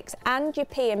 £39.96 and your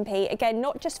P&P. Again,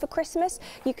 not just for Christmas,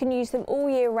 you can use them all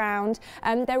year round.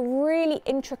 They're really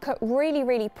intricate, really,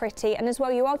 really pretty, and as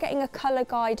well you are getting a colour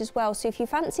guide as well. So if you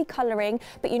fancy colouring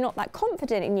but you're not that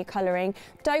confident in your colouring,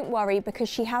 don't worry, because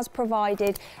she has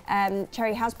provided,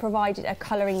 Cherry has provided a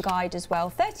colouring guide as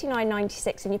well.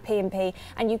 £39.96 in your P&P,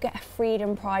 and you get a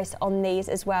freedom price on these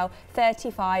as well,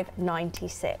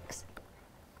 £35.96.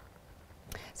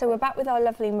 So we're back with our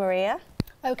lovely Maria.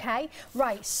 Okay,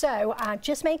 right, so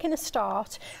just making a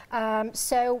start.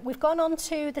 So we've gone on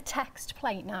to the text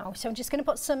plate now. So I'm just going to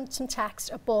put some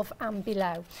text above and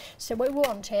below. So what we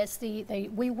want is the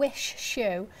we wish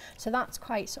you. So that's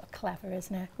quite sort of clever,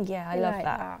 isn't it? Yeah, I love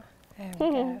that. There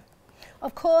we go.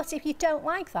 Of course, if you don't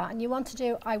like that and you want to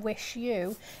do I wish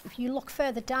you, if you look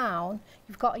further down,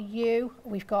 you've got a U,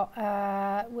 we've got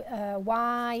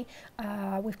Y,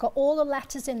 we've got all the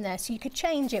letters in there. So you could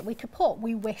change it. We could put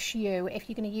we wish you if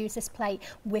you're going to use this plate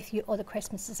with your other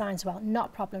Christmas designs as well. Not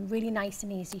a problem. Really nice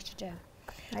and easy to do.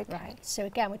 Okay. Right, so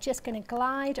again, we're just going to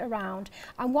glide around.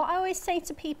 And what I always say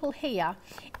to people here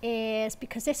is,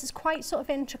 because this is quite sort of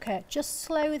intricate, just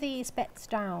slow these bits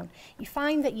down. You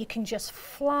find that you can just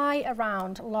fly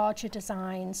around larger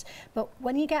designs, but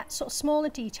when you get sort of smaller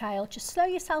detail, just slow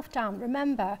yourself down.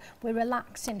 Remember, we're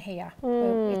relaxing here.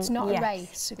 It's not a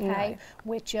race, okay? No.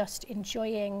 We're just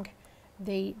enjoying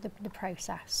the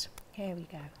process. Here we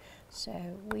go. So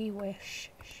we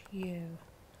wish you.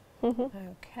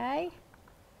 Okay.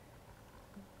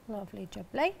 Lovely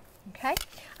jubbly. Okay,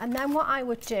 and then what I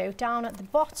would do down at the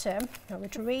bottom, I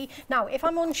would now if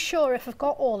I'm unsure if I've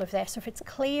got all of this, or if it's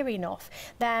clear enough,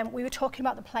 then we were talking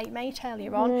about the plate mate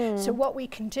earlier on, so what we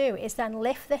can do is then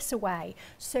lift this away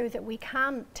so that we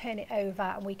can turn it over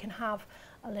and we can have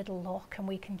a little look and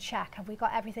we can check, have we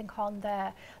got everything on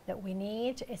there that we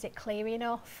need, is it clear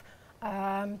enough,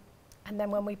 and then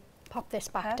when we pop this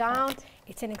back down,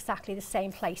 it's in exactly the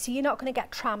same place. So you're not going to get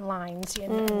tram lines, you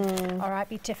know. All right,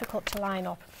 be difficult to line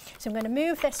up. So I'm going to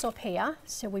move this up here.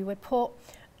 So we would put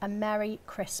a Merry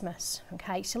Christmas.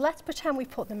 Okay, so let's pretend we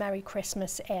put the Merry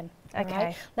Christmas in. Okay.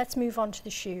 Right? Let's move on to the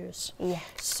shoes. Yeah.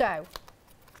 So,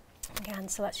 again,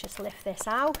 so let's just lift this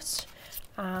out.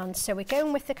 And so we're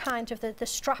going with the kind of the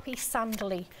strappy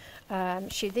sandally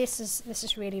shoe. This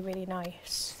is really, really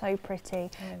nice. So pretty.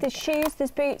 There's shoes,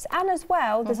 there's boots, and as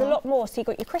well there's a lot more. So you've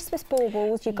got your Christmas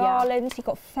baubles, your garlands, you've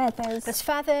got feathers. There's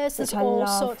feathers, there's all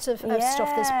sorts of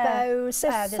stuff. There's bows,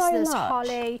 there's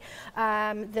holly,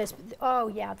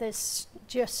 there's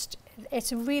just,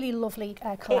 it's a really lovely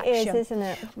collection. It is, isn't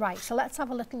it? Right, so let's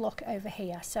have a little look over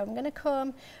here. So I'm going to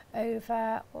come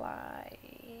over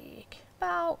like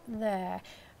about there.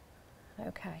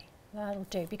 Okay, that'll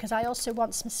do, because I also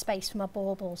want some space for my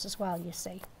baubles as well, you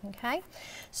see. Okay,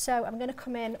 so I'm going to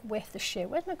come in with the shoe.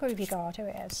 Where's my groovy guard? Here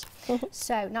it is.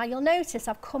 So now you'll notice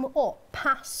I've come up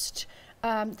past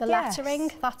the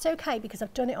lettering. That's okay, because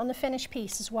I've done it on the finished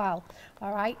piece as well.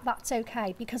 All right, that's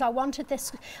okay, because I wanted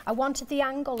the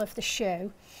angle of the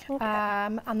shoe,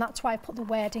 and that's why I put the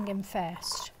wording in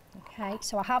first. Okay,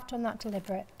 so I have done that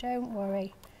deliberate, don't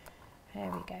worry. There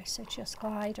we go, so just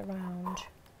glide around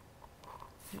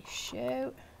your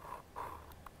shoe.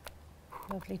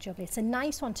 Lovely jubbly. It's a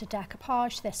nice one to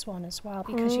decoupage, this one as well,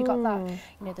 because you got that,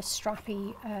 you know, the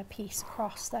strappy piece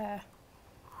across there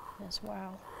as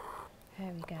well.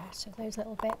 There we go, so those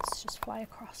little bits just fly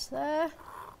across there,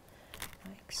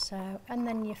 like so, and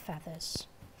then your feathers.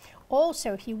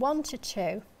 Also, if you wanted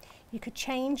to, you could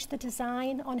change the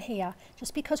design on here.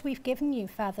 Just because we've given you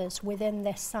feathers within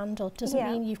this sandal doesn't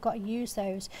mean you've got to use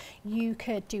those. You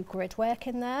could do grid work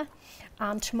in there.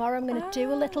 And tomorrow I'm going to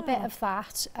do a little bit of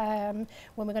that when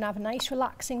we're going to have a nice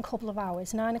relaxing couple of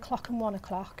hours, 9 o'clock and 1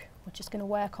 o'clock. We're just going to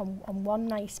work on one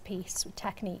nice piece with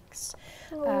techniques.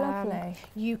 Lovely.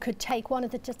 You could take one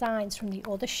of the designs from the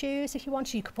other shoes if you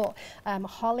want. You could put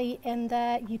holly in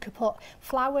there. You could put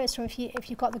flowers from if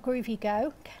you've got the Groovy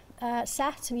Go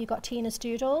set and you've got Tina's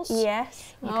Doodles.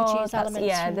 Yes. You could use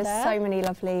elements from there's there. so many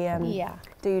lovely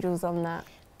doodles on that.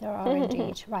 There are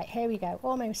indeed. Right, here we go.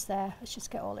 Almost there. Let's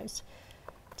just get all those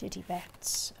diddy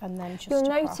bits and then just You'll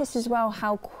notice as well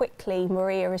how quickly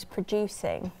Maria is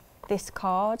producing this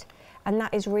card, and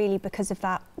that is really because of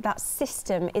that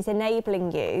system is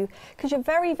enabling you, because you're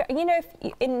very, you know,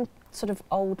 if in sort of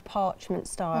old parchment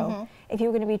style, if you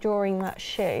were going to be drawing that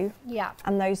shoe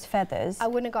and those feathers, I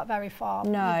wouldn't have got very far.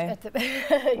 No.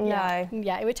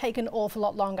 Yeah, it would take an awful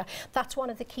lot longer. That's one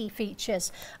of the key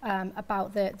features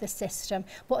about the system.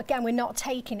 But again, we're not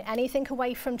taking anything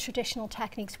away from traditional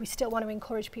techniques. We still want to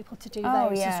encourage people to do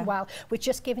those as well. We're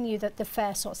just giving you the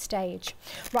first sort of stage.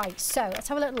 Right, so let's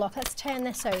have a little look. Let's turn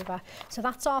this over. So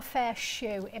that's our first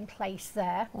shoe in place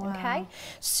there. Wow. Okay,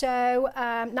 so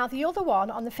now the other one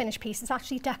on the finished piece is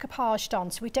actually decoupaged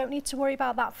on, so we don't need to worry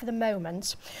about that for the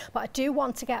moment, but I do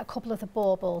want to get a couple of the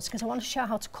baubles because I want to show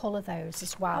how to colour those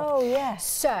as well. Oh yes.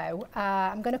 So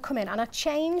I'm going to come in and I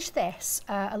changed this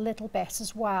a little bit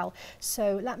as well,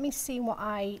 so let me see what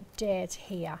I did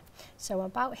here. So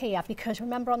about here, because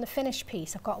remember on the finished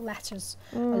piece I've got letters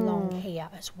along here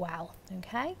as well.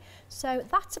 Okay, so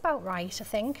that's about right, I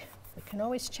think. We can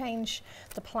always change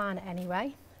the plan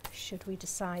anyway, should we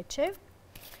decide to.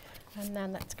 And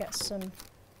then let's get some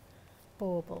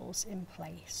baubles in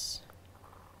place.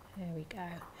 There we go.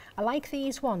 I like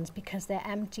these ones because they're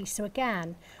empty, so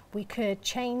again we could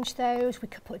change those, we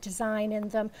could put design in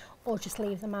them or just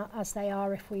leave them as they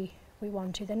are if we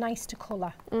want to. They're nice to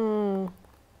colour.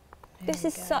 This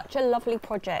is such a lovely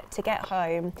project to get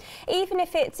home. Even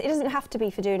if it doesn't have to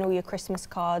be for doing all your Christmas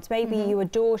cards. Maybe you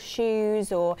adore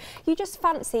shoes, or you just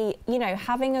fancy, you know,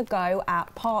 having a go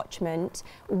at parchment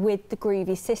with the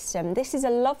Groovy system. This is a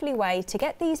lovely way to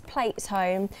get these plates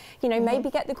home, you know,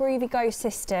 maybe get the Groovy Go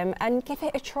system and give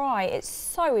it a try. It's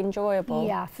so enjoyable.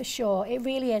 Yeah, for sure. It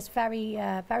really is very,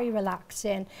 very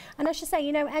relaxing. And I should say,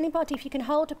 you know, anybody, if you can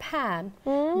hold a pen,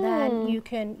 then you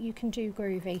can do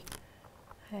Groovy.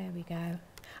 There we go.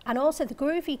 And also the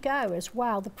Groovy Go as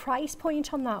well, the price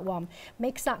point on that one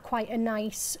makes that quite a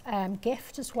nice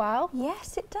gift as well.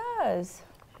 Yes, it does.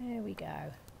 There we go.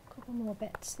 A couple more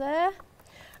bits there.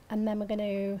 And then we're going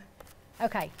to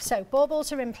Okay, so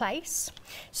baubles are in place.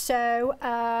 So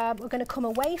we're going to come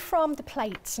away from the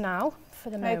plates now for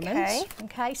the moment.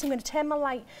 Okay, so I'm going to turn my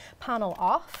light panel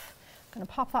off. I'm going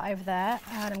to pop that over there,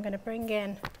 and I'm going to bring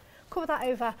in, cover that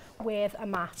over with a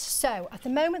mat. So at the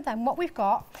moment then, what we've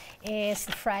got is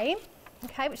the frame,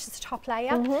 okay, which is the top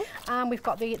layer, and we've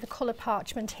got the coloured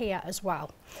parchment here as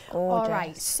well. Gorgeous. All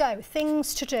right, so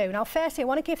things to do. Now, firstly, I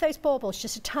want to give those baubles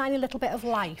just a tiny little bit of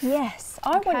life. Yes,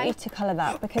 I want you to colour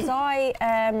that because I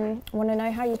want to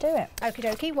know how you do it. Okie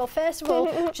dokie. Well, first of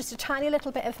all, just a tiny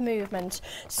little bit of movement.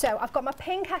 So I've got my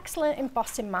pink excellent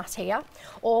embossing mat here,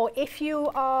 or if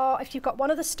you've got one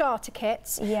of the starter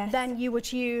kits, then you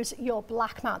would use your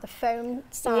black mat, the foam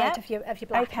side of your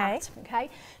black mat. Okay.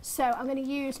 So I'm going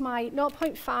to use my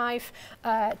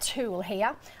 0.5 tool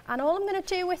here, and all I'm going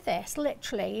to do with this,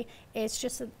 literally, is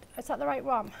just is that the right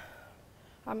one?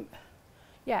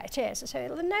 Yeah, it is. So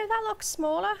no, that looks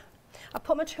smaller. I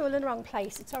put my tool in the wrong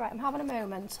place. It's all right. I'm having a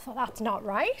moment. I thought that's not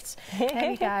right. There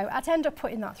we go. I'd end up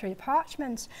putting that through the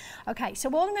parchment. Okay,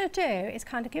 so all I'm going to do is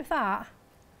kind of give that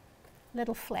a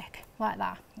little flick like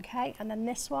that. Okay, and then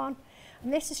this one,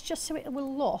 and this is just so it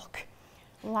will look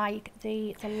like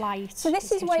the light. So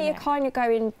this is where you're kind of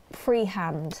going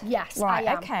freehand. Yes, right.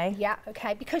 I am. Okay. Yeah.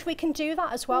 Okay. Because we can do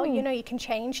that as well. You know, you can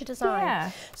change your design.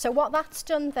 Yeah. So what that's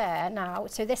done there now.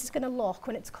 So this is going to look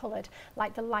when it's coloured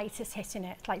like the light is hitting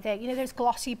it, like you know those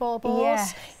glossy baubles.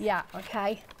 Yes. Yeah.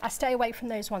 Okay. I stay away from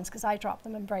those ones because I drop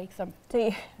them and break them. Do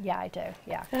you? Yeah, I do.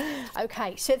 Yeah.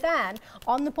 Okay. So then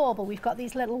on the bauble we've got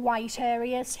these little white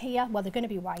areas here. Well, they're going to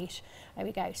be white. There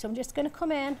we go. So I'm just going to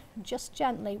come in just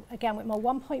gently again with my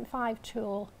 1.5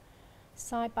 tool,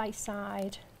 side by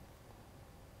side,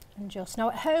 and just now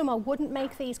at home I wouldn't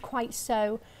make these quite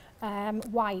so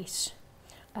white.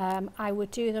 I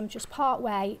would do them just part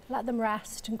way, let them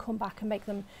rest, and come back and make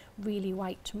them really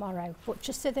white tomorrow. But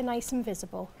just so they're nice and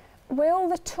visible. Will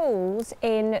the tools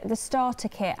in the starter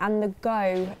kit and the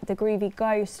Groovi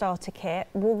Go starter kit,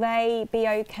 will they be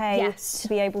okay to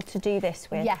be able to do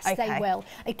this with? Yes, they will.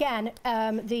 Again,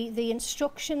 the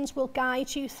instructions will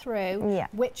guide you through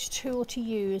which tool to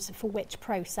use for which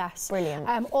process. Brilliant.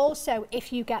 Also,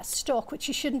 if you get stuck, which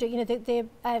you shouldn't do, you know, the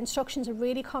instructions are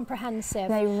really comprehensive.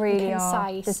 They really and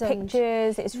concise. are. There's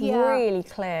pictures, it's really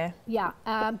clear. Yeah,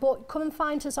 but come and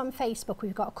find us on Facebook.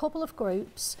 We've got a couple of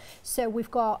groups. So we've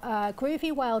got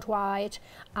Groovi Worldwide,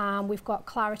 and we've got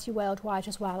Clarity Worldwide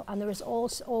as well, and there is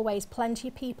also always plenty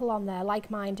of people on there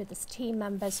like-minded. There's team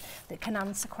members that can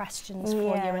answer questions for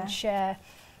you and share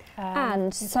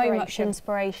and so much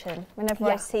inspiration whenever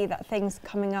I see that thing's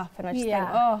coming up, and I just think,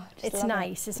 oh, it's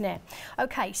nice, isn't it?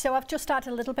 Okay, so I've just added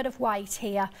a little bit of white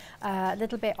here, a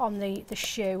little bit on the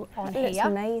shoe on here. It's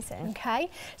amazing.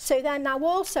 Okay, so then now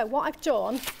also what I've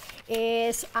done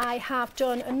is I have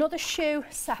done another shoe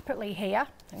separately here.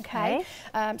 Okay,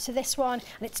 so this one,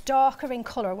 and it's darker in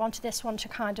colour. I wanted this one to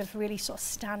kind of really sort of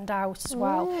stand out as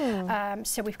well.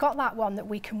 So we've got that one that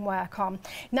we can work on.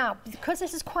 Now, because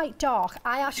this is quite dark,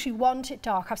 I actually want it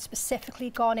dark. I've specifically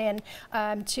gone in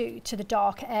to the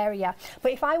dark area.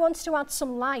 But if I wanted to add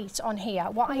some light on here,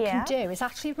 what I can do is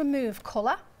actually remove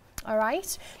colour. All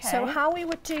right, so how we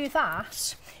would do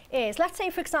that is, let's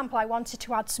say for example I wanted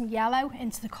to add some yellow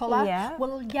into the colour.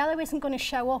 Well, yellow isn't going to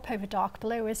show up over dark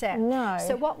blue, is it? No.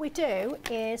 So what we do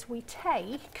is we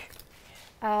take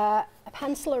a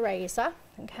pencil eraser,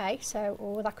 okay,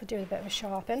 so that could do a bit of a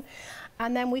sharpen,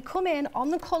 and then we come in on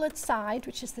the coloured side,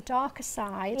 which is the darker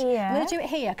side. I'm going to do it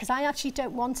here because I actually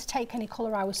don't want to take any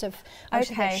colour out of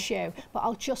this shoe, but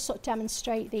I'll just sort of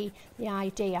demonstrate the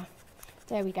idea.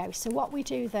 There we go. So what we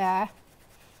do there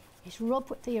is rub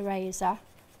with the eraser,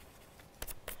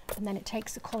 and then it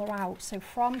takes the colour out. So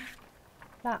from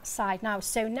that side now.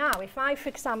 So now if I, for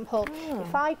example,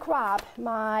 if I grab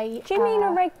my... Do you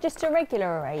mean just a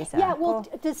regular eraser? Yeah, well,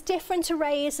 there's different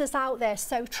erasers out there,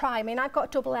 so try. I mean, I've got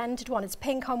a double-ended one. It's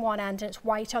pink on one end and it's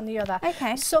white on the other.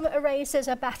 Okay. Some erasers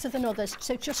are better than others,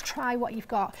 so just try what you've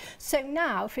got. So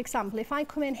now, for example, if I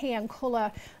come in here and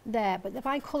colour there, but if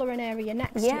I colour an area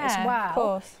next to it as well. Of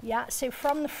course. Yeah, so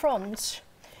from the front,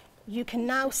 you can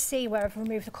now see where I've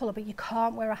removed the colour, but you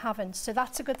can't where I haven't. So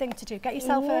that's a good thing to do. Get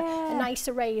yourself a nice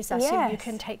eraser so you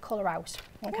can take colour out.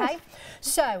 Okay,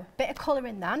 so bit of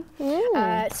colouring then.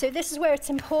 So this is where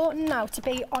it's important now to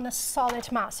be on a solid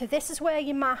mat. So this is where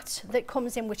your mat that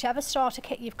comes in, whichever starter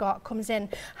kit you've got, comes in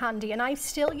handy. And I'm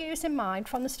still using mine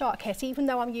from the starter kit, even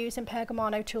though I'm using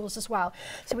Pergamano tools as well.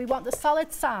 So we want the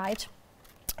solid side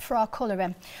for our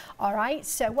colouring. All right,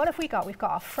 so what have we got? We've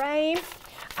got our frame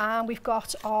and we've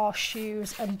got our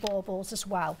shoes and baubles as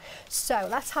well. So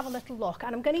let's have a little look,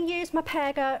 and I'm going to use my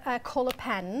Perga colour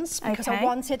pens because I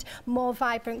wanted more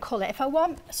vibrant colour. If I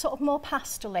want sort of more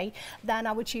pastel-y, then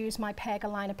I would use my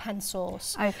Perga liner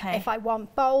pencils. Okay. If I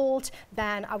want bold,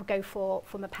 then I would go for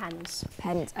my pens.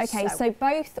 Pens. Okay, so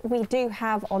both we do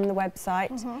have on the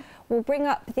website. We'll bring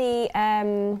up the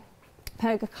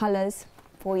Perga colours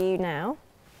for you now.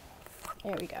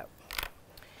 Here we go.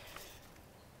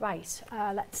 Right,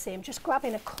 let's see. I'm just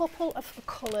grabbing a couple of the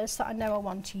colours that I know I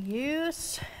want to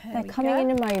use. They're coming in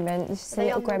a moment. Just a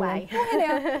little gremlin. There they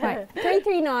are. Right,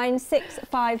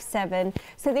 339657.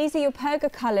 So these are your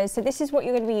Perga colours. So this is what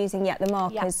you're going to be using. Yeah, the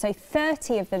markers. Yeah. So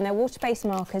 30 of them. They're water-based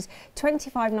markers.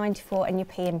 25.94, and your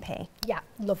P&P. Yeah,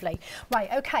 lovely.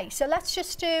 Right, okay. So let's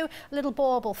just do a little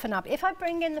bauble for now. If I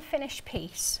bring in the finished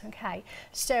piece, okay.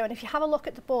 So, and if you have a look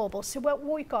at the bauble, so what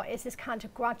we've got is this kind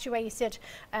of graduated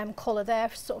colour there,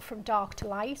 sort of from dark to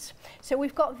light. So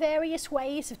we've got various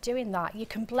ways of doing that. You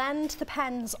can blend the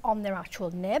pens on their actual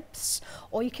nibs,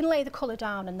 or you can lay the colour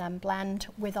down and then blend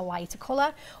with a lighter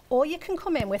colour, or you can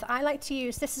come in with, I like to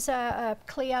use, this is a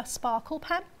clear sparkle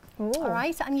pen. Ooh. All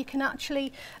right, and you can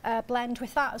actually blend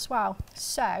with that as well.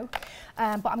 So,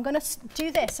 but I'm going to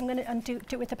do this, I'm going to do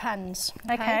it with the pens.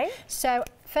 Okay. So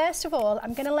first of all,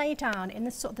 I'm going to lay down in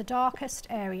the sort of the darkest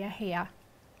area here.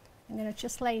 I'm going to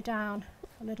just lay down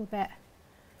a little bit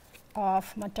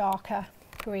of my darker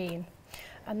green,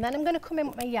 and then I'm going to come in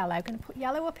with my yellow. I'm going to put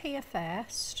yellow up here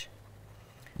first.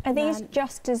 Are these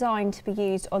just designed to be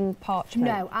used on parchment?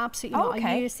 No, absolutely not.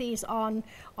 I use these on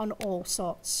all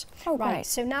sorts. Oh, right, great.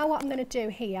 so now what I'm going to do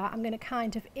here, I'm going to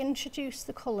kind of introduce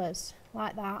the colours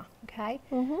like that, okay?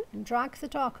 And drag the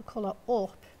darker colour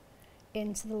up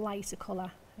into the lighter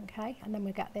colour, okay? And then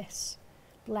we get this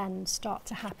blend start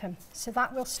to happen. So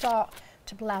that will start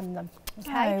to blend them,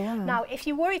 okay? Oh, wow. Now, if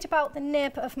you're worried about the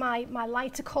nib of my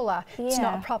lighter colour, it's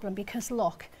not a problem, because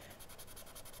look,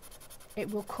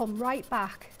 it will come right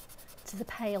back to the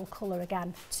pale colour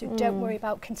again. So don't worry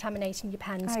about contaminating your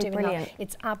pens doing that.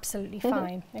 It's absolutely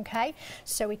fine, okay?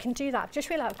 So we can do that. Just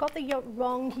realised I've got the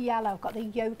wrong yellow, I've got the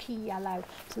yolky yellow.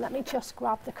 So let me just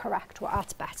grab the correct one.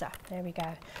 That's better. There we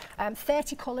go.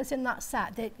 30 colours in that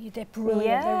set. They're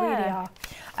brilliant, they really are.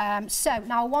 So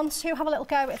now I want to have a little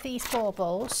go at these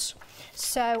baubles.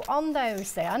 So on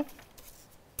those then,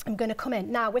 I'm going to come in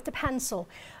now with the pencil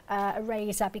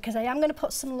eraser, because I am going to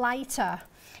put some lighter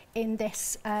in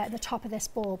this the top of this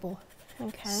bauble.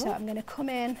 Okay. So I'm going to come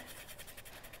in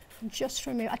and just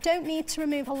remove. I don't need to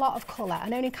remove a lot of colour,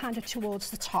 and only kind of towards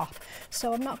the top.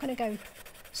 So I'm not going to go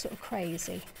sort of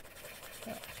crazy.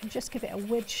 But I can just give it a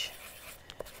widge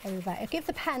over. It'll give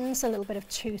the pens a little bit of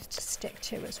tooth to stick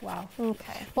to as well.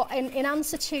 Okay. But in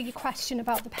answer to your question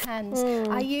about the pens,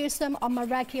 I use them on my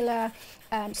regular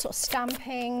sort of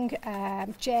stamping,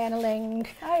 journaling,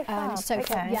 so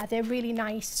forth. Yeah, they're really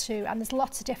nice too, and there's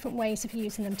lots of different ways of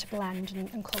using them to blend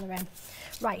and colour in.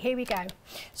 Right, here we go.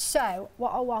 So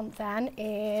what I want then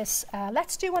is,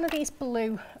 let's do one of these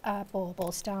blue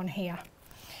baubles down here.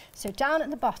 So down at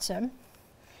the bottom,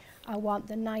 I want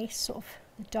the nice sort of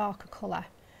the darker colour.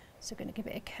 So I'm going to give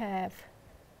it a curve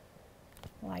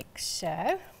like so,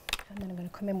 and then I'm going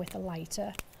to come in with the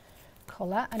lighter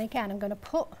colour, and again I'm going to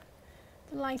put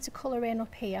the lighter colour in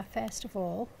up here first of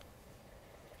all,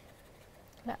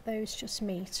 let those just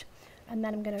meet, and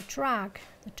then I'm going to drag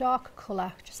the darker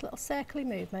colour, just little circly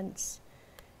movements,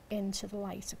 into the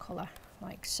lighter colour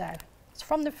like so. So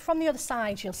from the other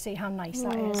side you'll see how nice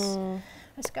that is.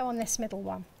 Let's go on this middle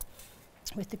one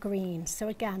with the green. So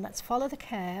again, let's follow the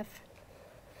curve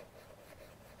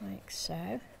like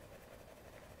so,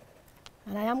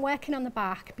 and I am working on the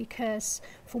back because,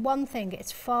 for one thing,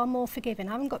 it's far more forgiving.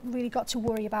 I haven't really got to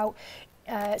worry about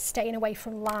staying away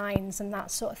from lines and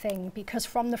that sort of thing, because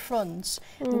from the front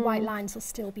the white lines will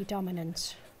still be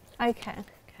dominant. Okay,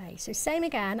 so same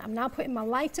again, I'm now putting my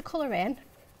lighter colour in,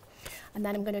 and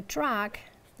then I'm going to drag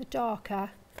the darker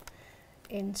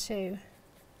into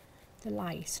the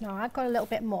light. Now I've got a little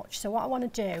bit much, so what I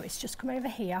want to do is just come over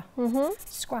here,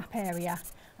 scrap area,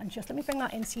 and just let me bring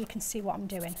that in so you can see what I'm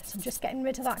doing. So I'm just getting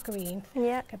rid of that green,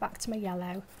 go back to my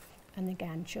yellow, and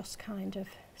again just kind of,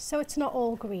 so it's not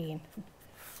all green.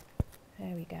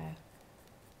 There we go.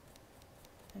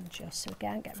 And just, so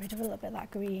again, get rid of a little bit of that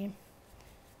green,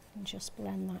 and just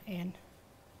blend that in.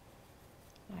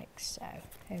 Like so.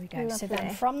 Here we go. Lovely. So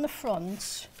then from the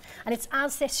front, and it's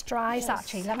as this dries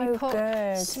actually, let me put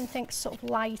something sort of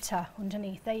lighter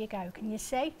underneath. There you go. Can you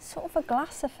see? Sort of a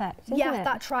glass effect, isn't it?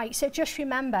 That's right. So just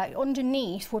remember,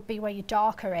 underneath would be where your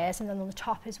darker is, and then on the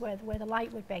top is where the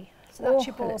light would be. So that's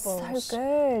your baubles. baubles. So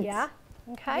good. Yeah.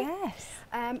 Okay. Yes.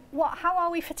 How are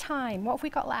we for time? What have we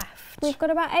got left? We've got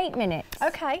about 8 minutes.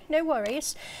 Okay, no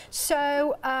worries.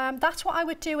 So that's what I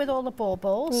would do with all the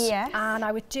baubles. Yes. And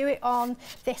I would do it on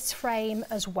this frame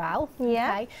as well.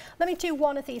 Yeah. Okay. Let me do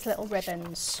one of these little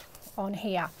ribbons on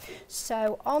here.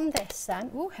 So on this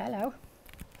then, oh, hello.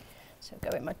 So go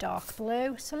in my dark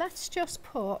blue. So let's just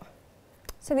put...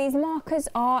 So these markers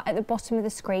are at the bottom of the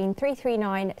screen,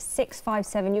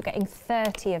 339657. You're getting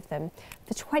 30 of them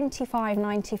for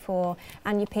 £25.94,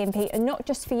 and your P&P are not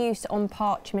just for use on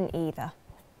parchment either.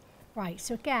 Right,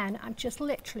 so again, I'm just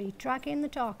literally dragging the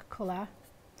darker colour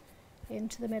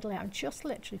into the middle here. I'm just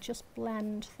literally just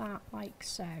blend that like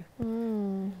so.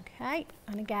 Okay,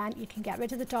 and again, you can get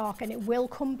rid of the dark and it will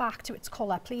come back to its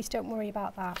colour. Please don't worry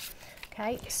about that.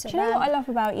 Okay, so do you know what I love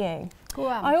about you? Go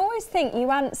on. I always think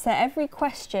you answer every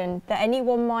question that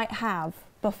anyone might have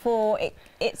before it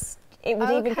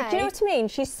would even... Do you know what I mean?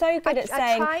 She's so good at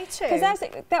saying... I try to.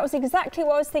 Because that was exactly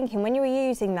what I was thinking. When you were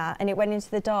using that and it went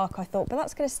into the dark, I thought, but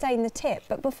that's going to stain the tip.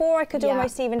 But before I could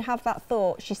almost even have that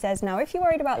thought, she says, no, if you're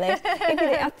worried about this,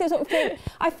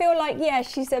 I feel like, yeah,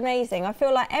 she's amazing. I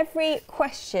feel like every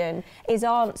question is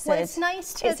answered. Well, it's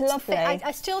nice to... It's lovely.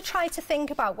 I still try to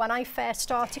think about when I first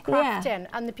started crafting,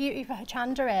 and the beauty of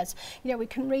Hochanda is, you know, we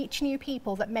can reach new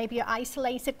people that maybe are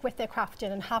isolated with their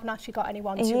crafting and haven't actually got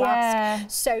anyone to ask.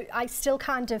 So I still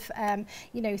kind of,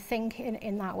 you know, think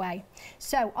in that way.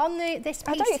 So on this piece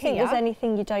I don't think there's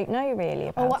anything you don't know really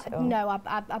about it. No,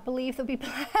 I believe there'll be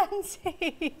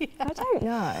plenty. I don't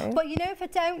know. But you know, if I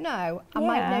don't know, I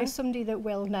might know somebody that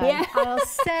will know. Yeah. And I'll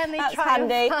certainly try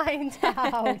and find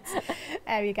out.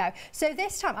 There we go. So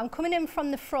this time I'm coming in from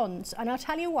the front, and I'll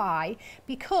tell you why.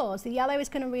 Because the yellow is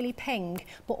going to really ping,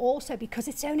 but also because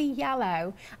it's only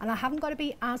yellow, and I haven't got to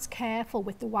be as careful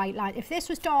with the white line. If this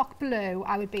was dark blue,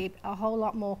 I would be a whole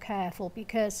lot more careful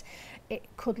because it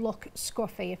could look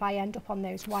scruffy if I end up on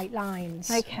those white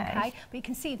lines. Okay. But you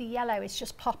can see the yellow is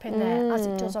just popping there as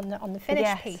it does on the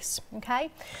finished piece. Okay.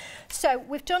 So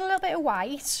we've done a little bit of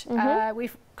white.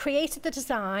 We've created the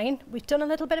design. We've done a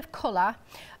little bit of colour.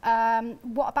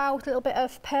 What about a little bit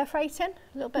of perforating?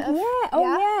 A little bit of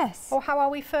yes. Or how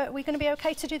are we going to be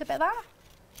okay to do the bit of that?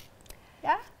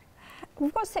 Yeah.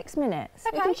 We've got 6 minutes.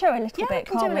 Okay. We can show a little bit,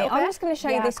 can't we? I'm just going to show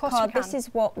you this card. This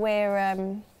is what we're...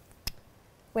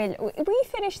 will we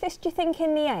finish this, do you think,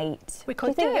 in the 8? We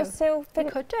could do. You think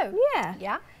we could do. Yeah.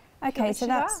 Yeah. Okay, so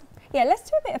that's... Yeah, let's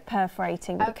do a bit of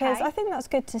perforating because I think that's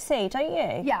good to see, don't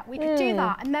you? Yeah, we could do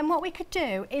that. And then what we could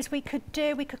do is we could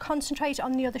concentrate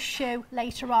on the other shoe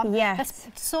later on. Yes.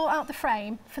 Let's sort out the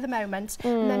frame for the moment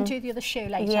and then do the other shoe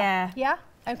later. Yeah. Yeah?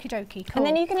 Okie dokie, cool. And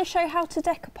then you're going to show how to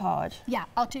decoupage? Yeah,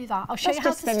 I'll do that. I'll show you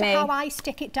how I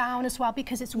stick it down as well,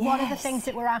 because it's one of the things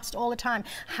that we're asked all the time.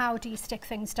 How do you stick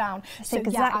things down? That's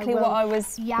exactly what I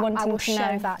was wanting to know. I will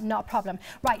show that, not a problem.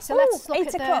 Right, so let's look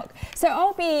at 8 o'clock. So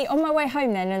I'll be on my way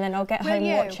home then, and then I'll get home,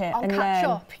 watch it, and catch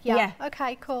learn. up. Yeah.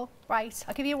 Okay, cool. Right,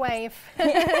 I'll give you a wave.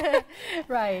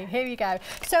 Right, here we go.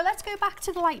 So let's go back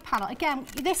to the light panel. Again,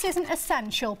 this isn't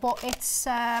essential, but it's,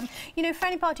 you know, for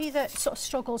anybody that sort of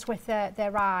struggles with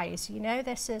their eyes, you know,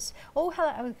 this is, oh,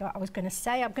 hello, I was going to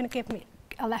say, I'm going to give me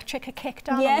electric a kick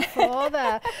down on the floor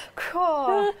there.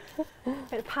 Cool.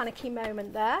 Bit of panicky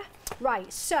moment there.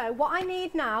 Right, so what I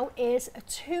need now is a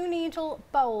 2-needle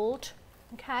bold,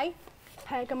 okay,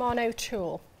 Pergamano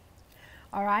tool.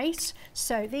 All right,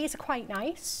 so these are quite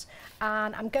nice,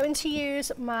 and I'm going to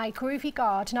use my Groovi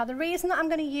Guard. Now, the reason that I'm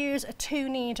going to use a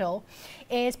 2-needle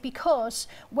is because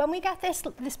when we get this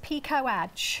picot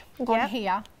edge on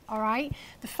here, all right,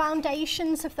 the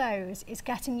foundations of those is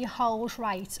getting your holes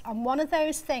right. And one of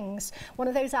those things, one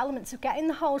of those elements of getting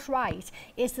the holes right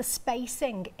is the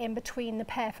spacing in between the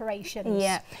perforations.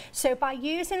 Yeah. So by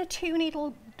using a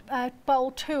 2-needle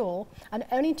bold tool and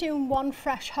only doing one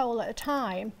fresh hole at a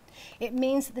time, it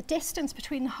means that the distance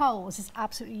between the holes is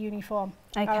absolutely uniform.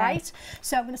 Okay. All right,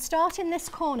 so I'm going to start in this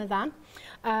corner then,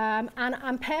 and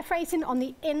I'm perforating on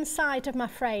the inside of my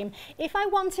frame. If I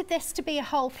wanted this to be a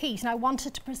whole piece and I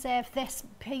wanted to preserve this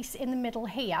piece in the middle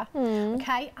here,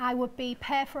 okay, I would be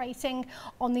perforating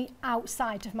on the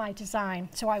outside of my design,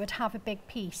 so I would have a big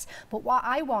piece. But what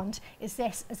I want is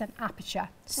this as an aperture,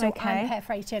 so I'm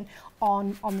perforating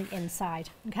on the inside.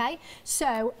 Okay,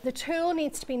 so the tool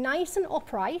needs to be nice and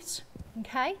upright.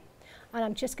 Okay. And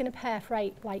I'm just going to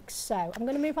perforate like so. I'm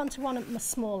going to move on to one of my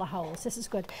smaller holes. This is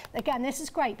good. Again, this is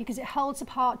great because it holds the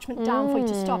parchment down for you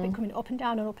to stop it coming up and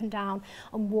down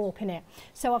and warping it.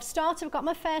 So I've started, I've got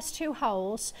my first 2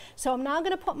 holes. So I'm now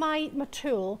going to put my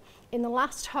tool in the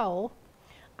last hole,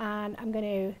 and I'm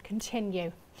going to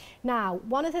continue. Now,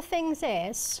 one of the things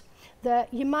is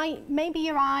that you might, maybe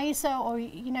your eyes are, or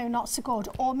you know, not so good,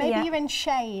 or maybe you're in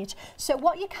shade. So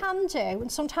what you can do,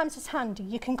 and sometimes it's handy,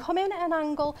 you can come in at an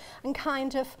angle and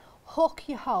kind of hook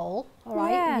your hole, all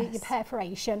right, your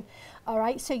perforation, all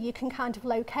right, so you can kind of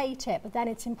locate it, but then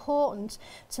it's important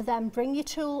to then bring your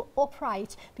tool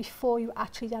upright before you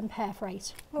actually then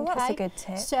perforate. Well, that's a good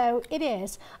tip. So it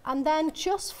is, and then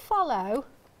just follow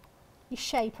your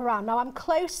shape around. Now I'm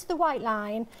close to the white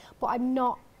line, but I'm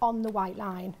not on the white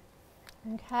line,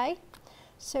 okay?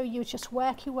 So you just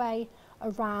work your way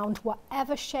around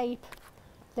whatever shape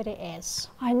that it is.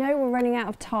 I know we're running out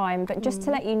of time, but just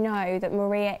to let you know that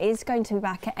Maria is going to be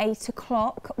back at 8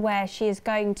 o'clock, where she is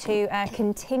going to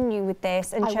continue with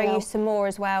this and show you some more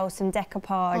as well, some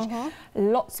decoupage,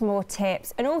 lots more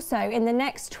tips. And also in the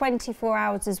next 24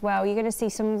 hours as well, you're going to see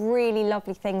some really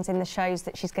lovely things in the shows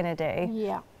that she's going to do.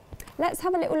 Yeah. Let's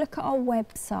have a little look at our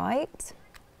website.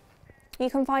 You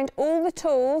can find all the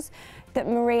tools that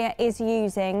Maria is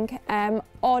using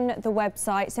on the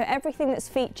website. So everything that's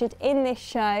featured in this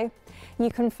show you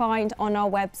can find on our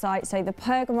website. So the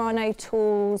Pergamano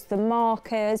tools, the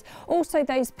markers, also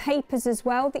those papers as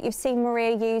well that you've seen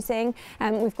Maria using.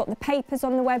 We've got the papers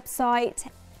on the website.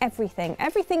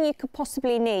 Everything you could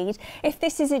possibly need if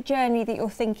this is a journey that you're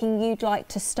thinking you'd like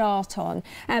to start on.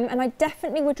 And I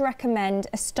definitely would recommend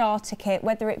a starter kit,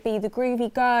 whether it be the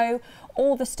Groovi Go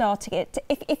or the starter kit.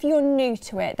 If you're new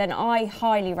to it, then I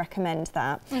highly recommend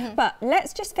that. But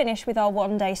let's just finish with our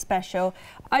one-day special.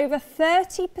 Over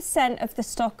 30% of the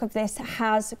stock of this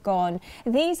has gone.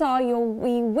 These are your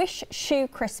We Wish Shoe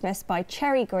Christmas by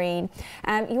Cherry Green.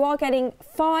 You are getting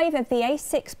 5 of the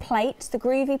A6 plates, the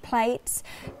Groovi plates,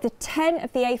 the 10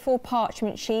 of the A4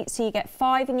 parchment sheets, so you get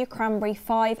 5 in your cranberry,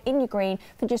 5 in your green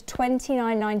for just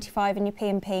 £29.95 in your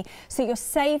P&P. So your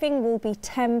saving will be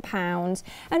 £10.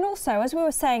 And also, as we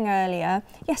were saying earlier,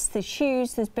 yes, there's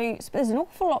shoes, there's boots, but there's an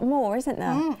awful lot more, isn't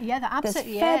there? Yeah, there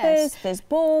absolutely there's feathers, is. There's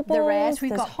baubles,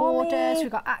 we've got holly. borders,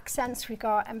 we've got accents, we've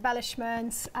got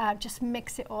embellishments, just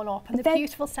mix it all up. And the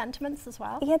beautiful sentiments as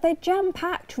well. Yeah, they're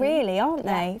jam-packed really, aren't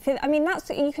they? I mean,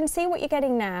 you can see what you're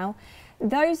getting now.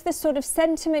 Those are the sort of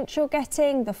sentiments you're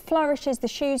getting, the flourishes, the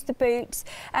shoes, the boots.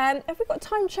 Have we got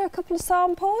time to show a couple of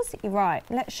samples? You're right,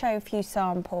 let's show a few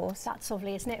samples. That's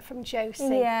lovely, isn't it, from Josie?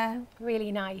 Yeah.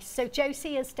 Really nice. So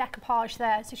Josie has decoupage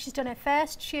there. So she's done her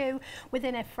first shoe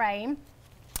within her frame,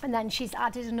 and then she's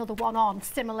added another one on,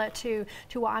 similar to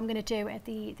what I'm going to do at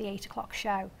the 8 o'clock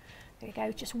show. There you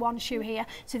go, just one shoe here.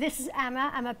 So this is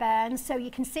Emma Burns. So you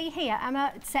can see here,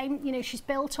 Emma, same, you know, she's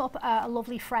built up a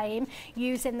lovely frame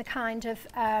using the kind of,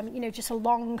 you know, just a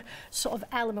long sort of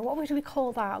element. What would we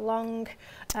call that? A long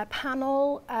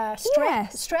panel, strip?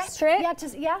 Yes. Strip?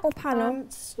 Yeah, or panel.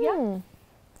 Yeah.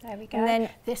 There we go. And then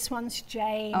this one's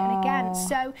Jane. And again,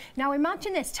 so now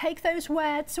imagine this, take those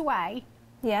words away.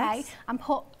 Yes. Okay, and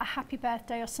put a happy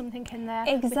birthday or something in there.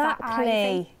 Exactly. With that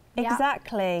ivy.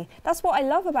 Exactly. That's what I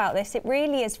love about this. It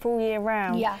really is full year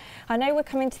round. Yeah. I know we're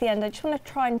coming to the end. I just want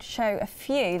to try and show a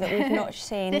few that we've not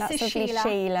seen. This That's is lovely,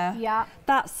 Sheila. Yeah.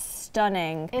 That's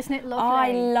stunning. Isn't it lovely?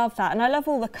 I love that. And I love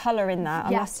all the colour in that,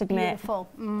 I must admit. Beautiful.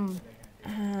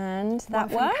 And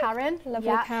that one from Karen.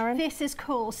 Lovely Karen. This is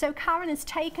cool. So Karen has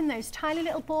taken those tiny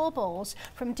little baubles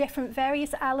from different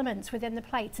various elements within the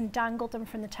plates and dangled them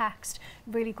from the text.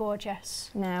 Really gorgeous.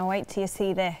 Now wait till you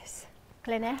see this.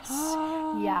 Glynis.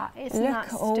 Yeah, isn't that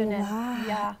stunning? That.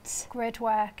 Yeah, grid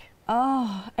work.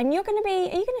 Oh, and are you going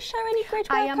to show any grid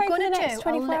work over the next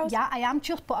 24 hours? Yeah, I am,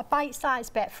 just but a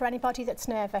bite-sized bit for anybody that's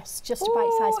nervous, just a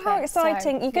bite-sized bit. How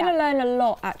exciting. So, you're going to learn a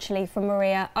lot actually from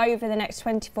Maria over the next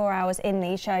 24 hours in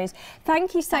these shows.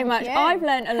 Thank you so much. I've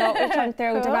learned a lot, which I'm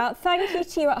thrilled about. Thank you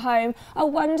to you at home. A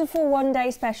wonderful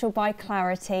one-day special by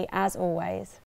Clarity, as always.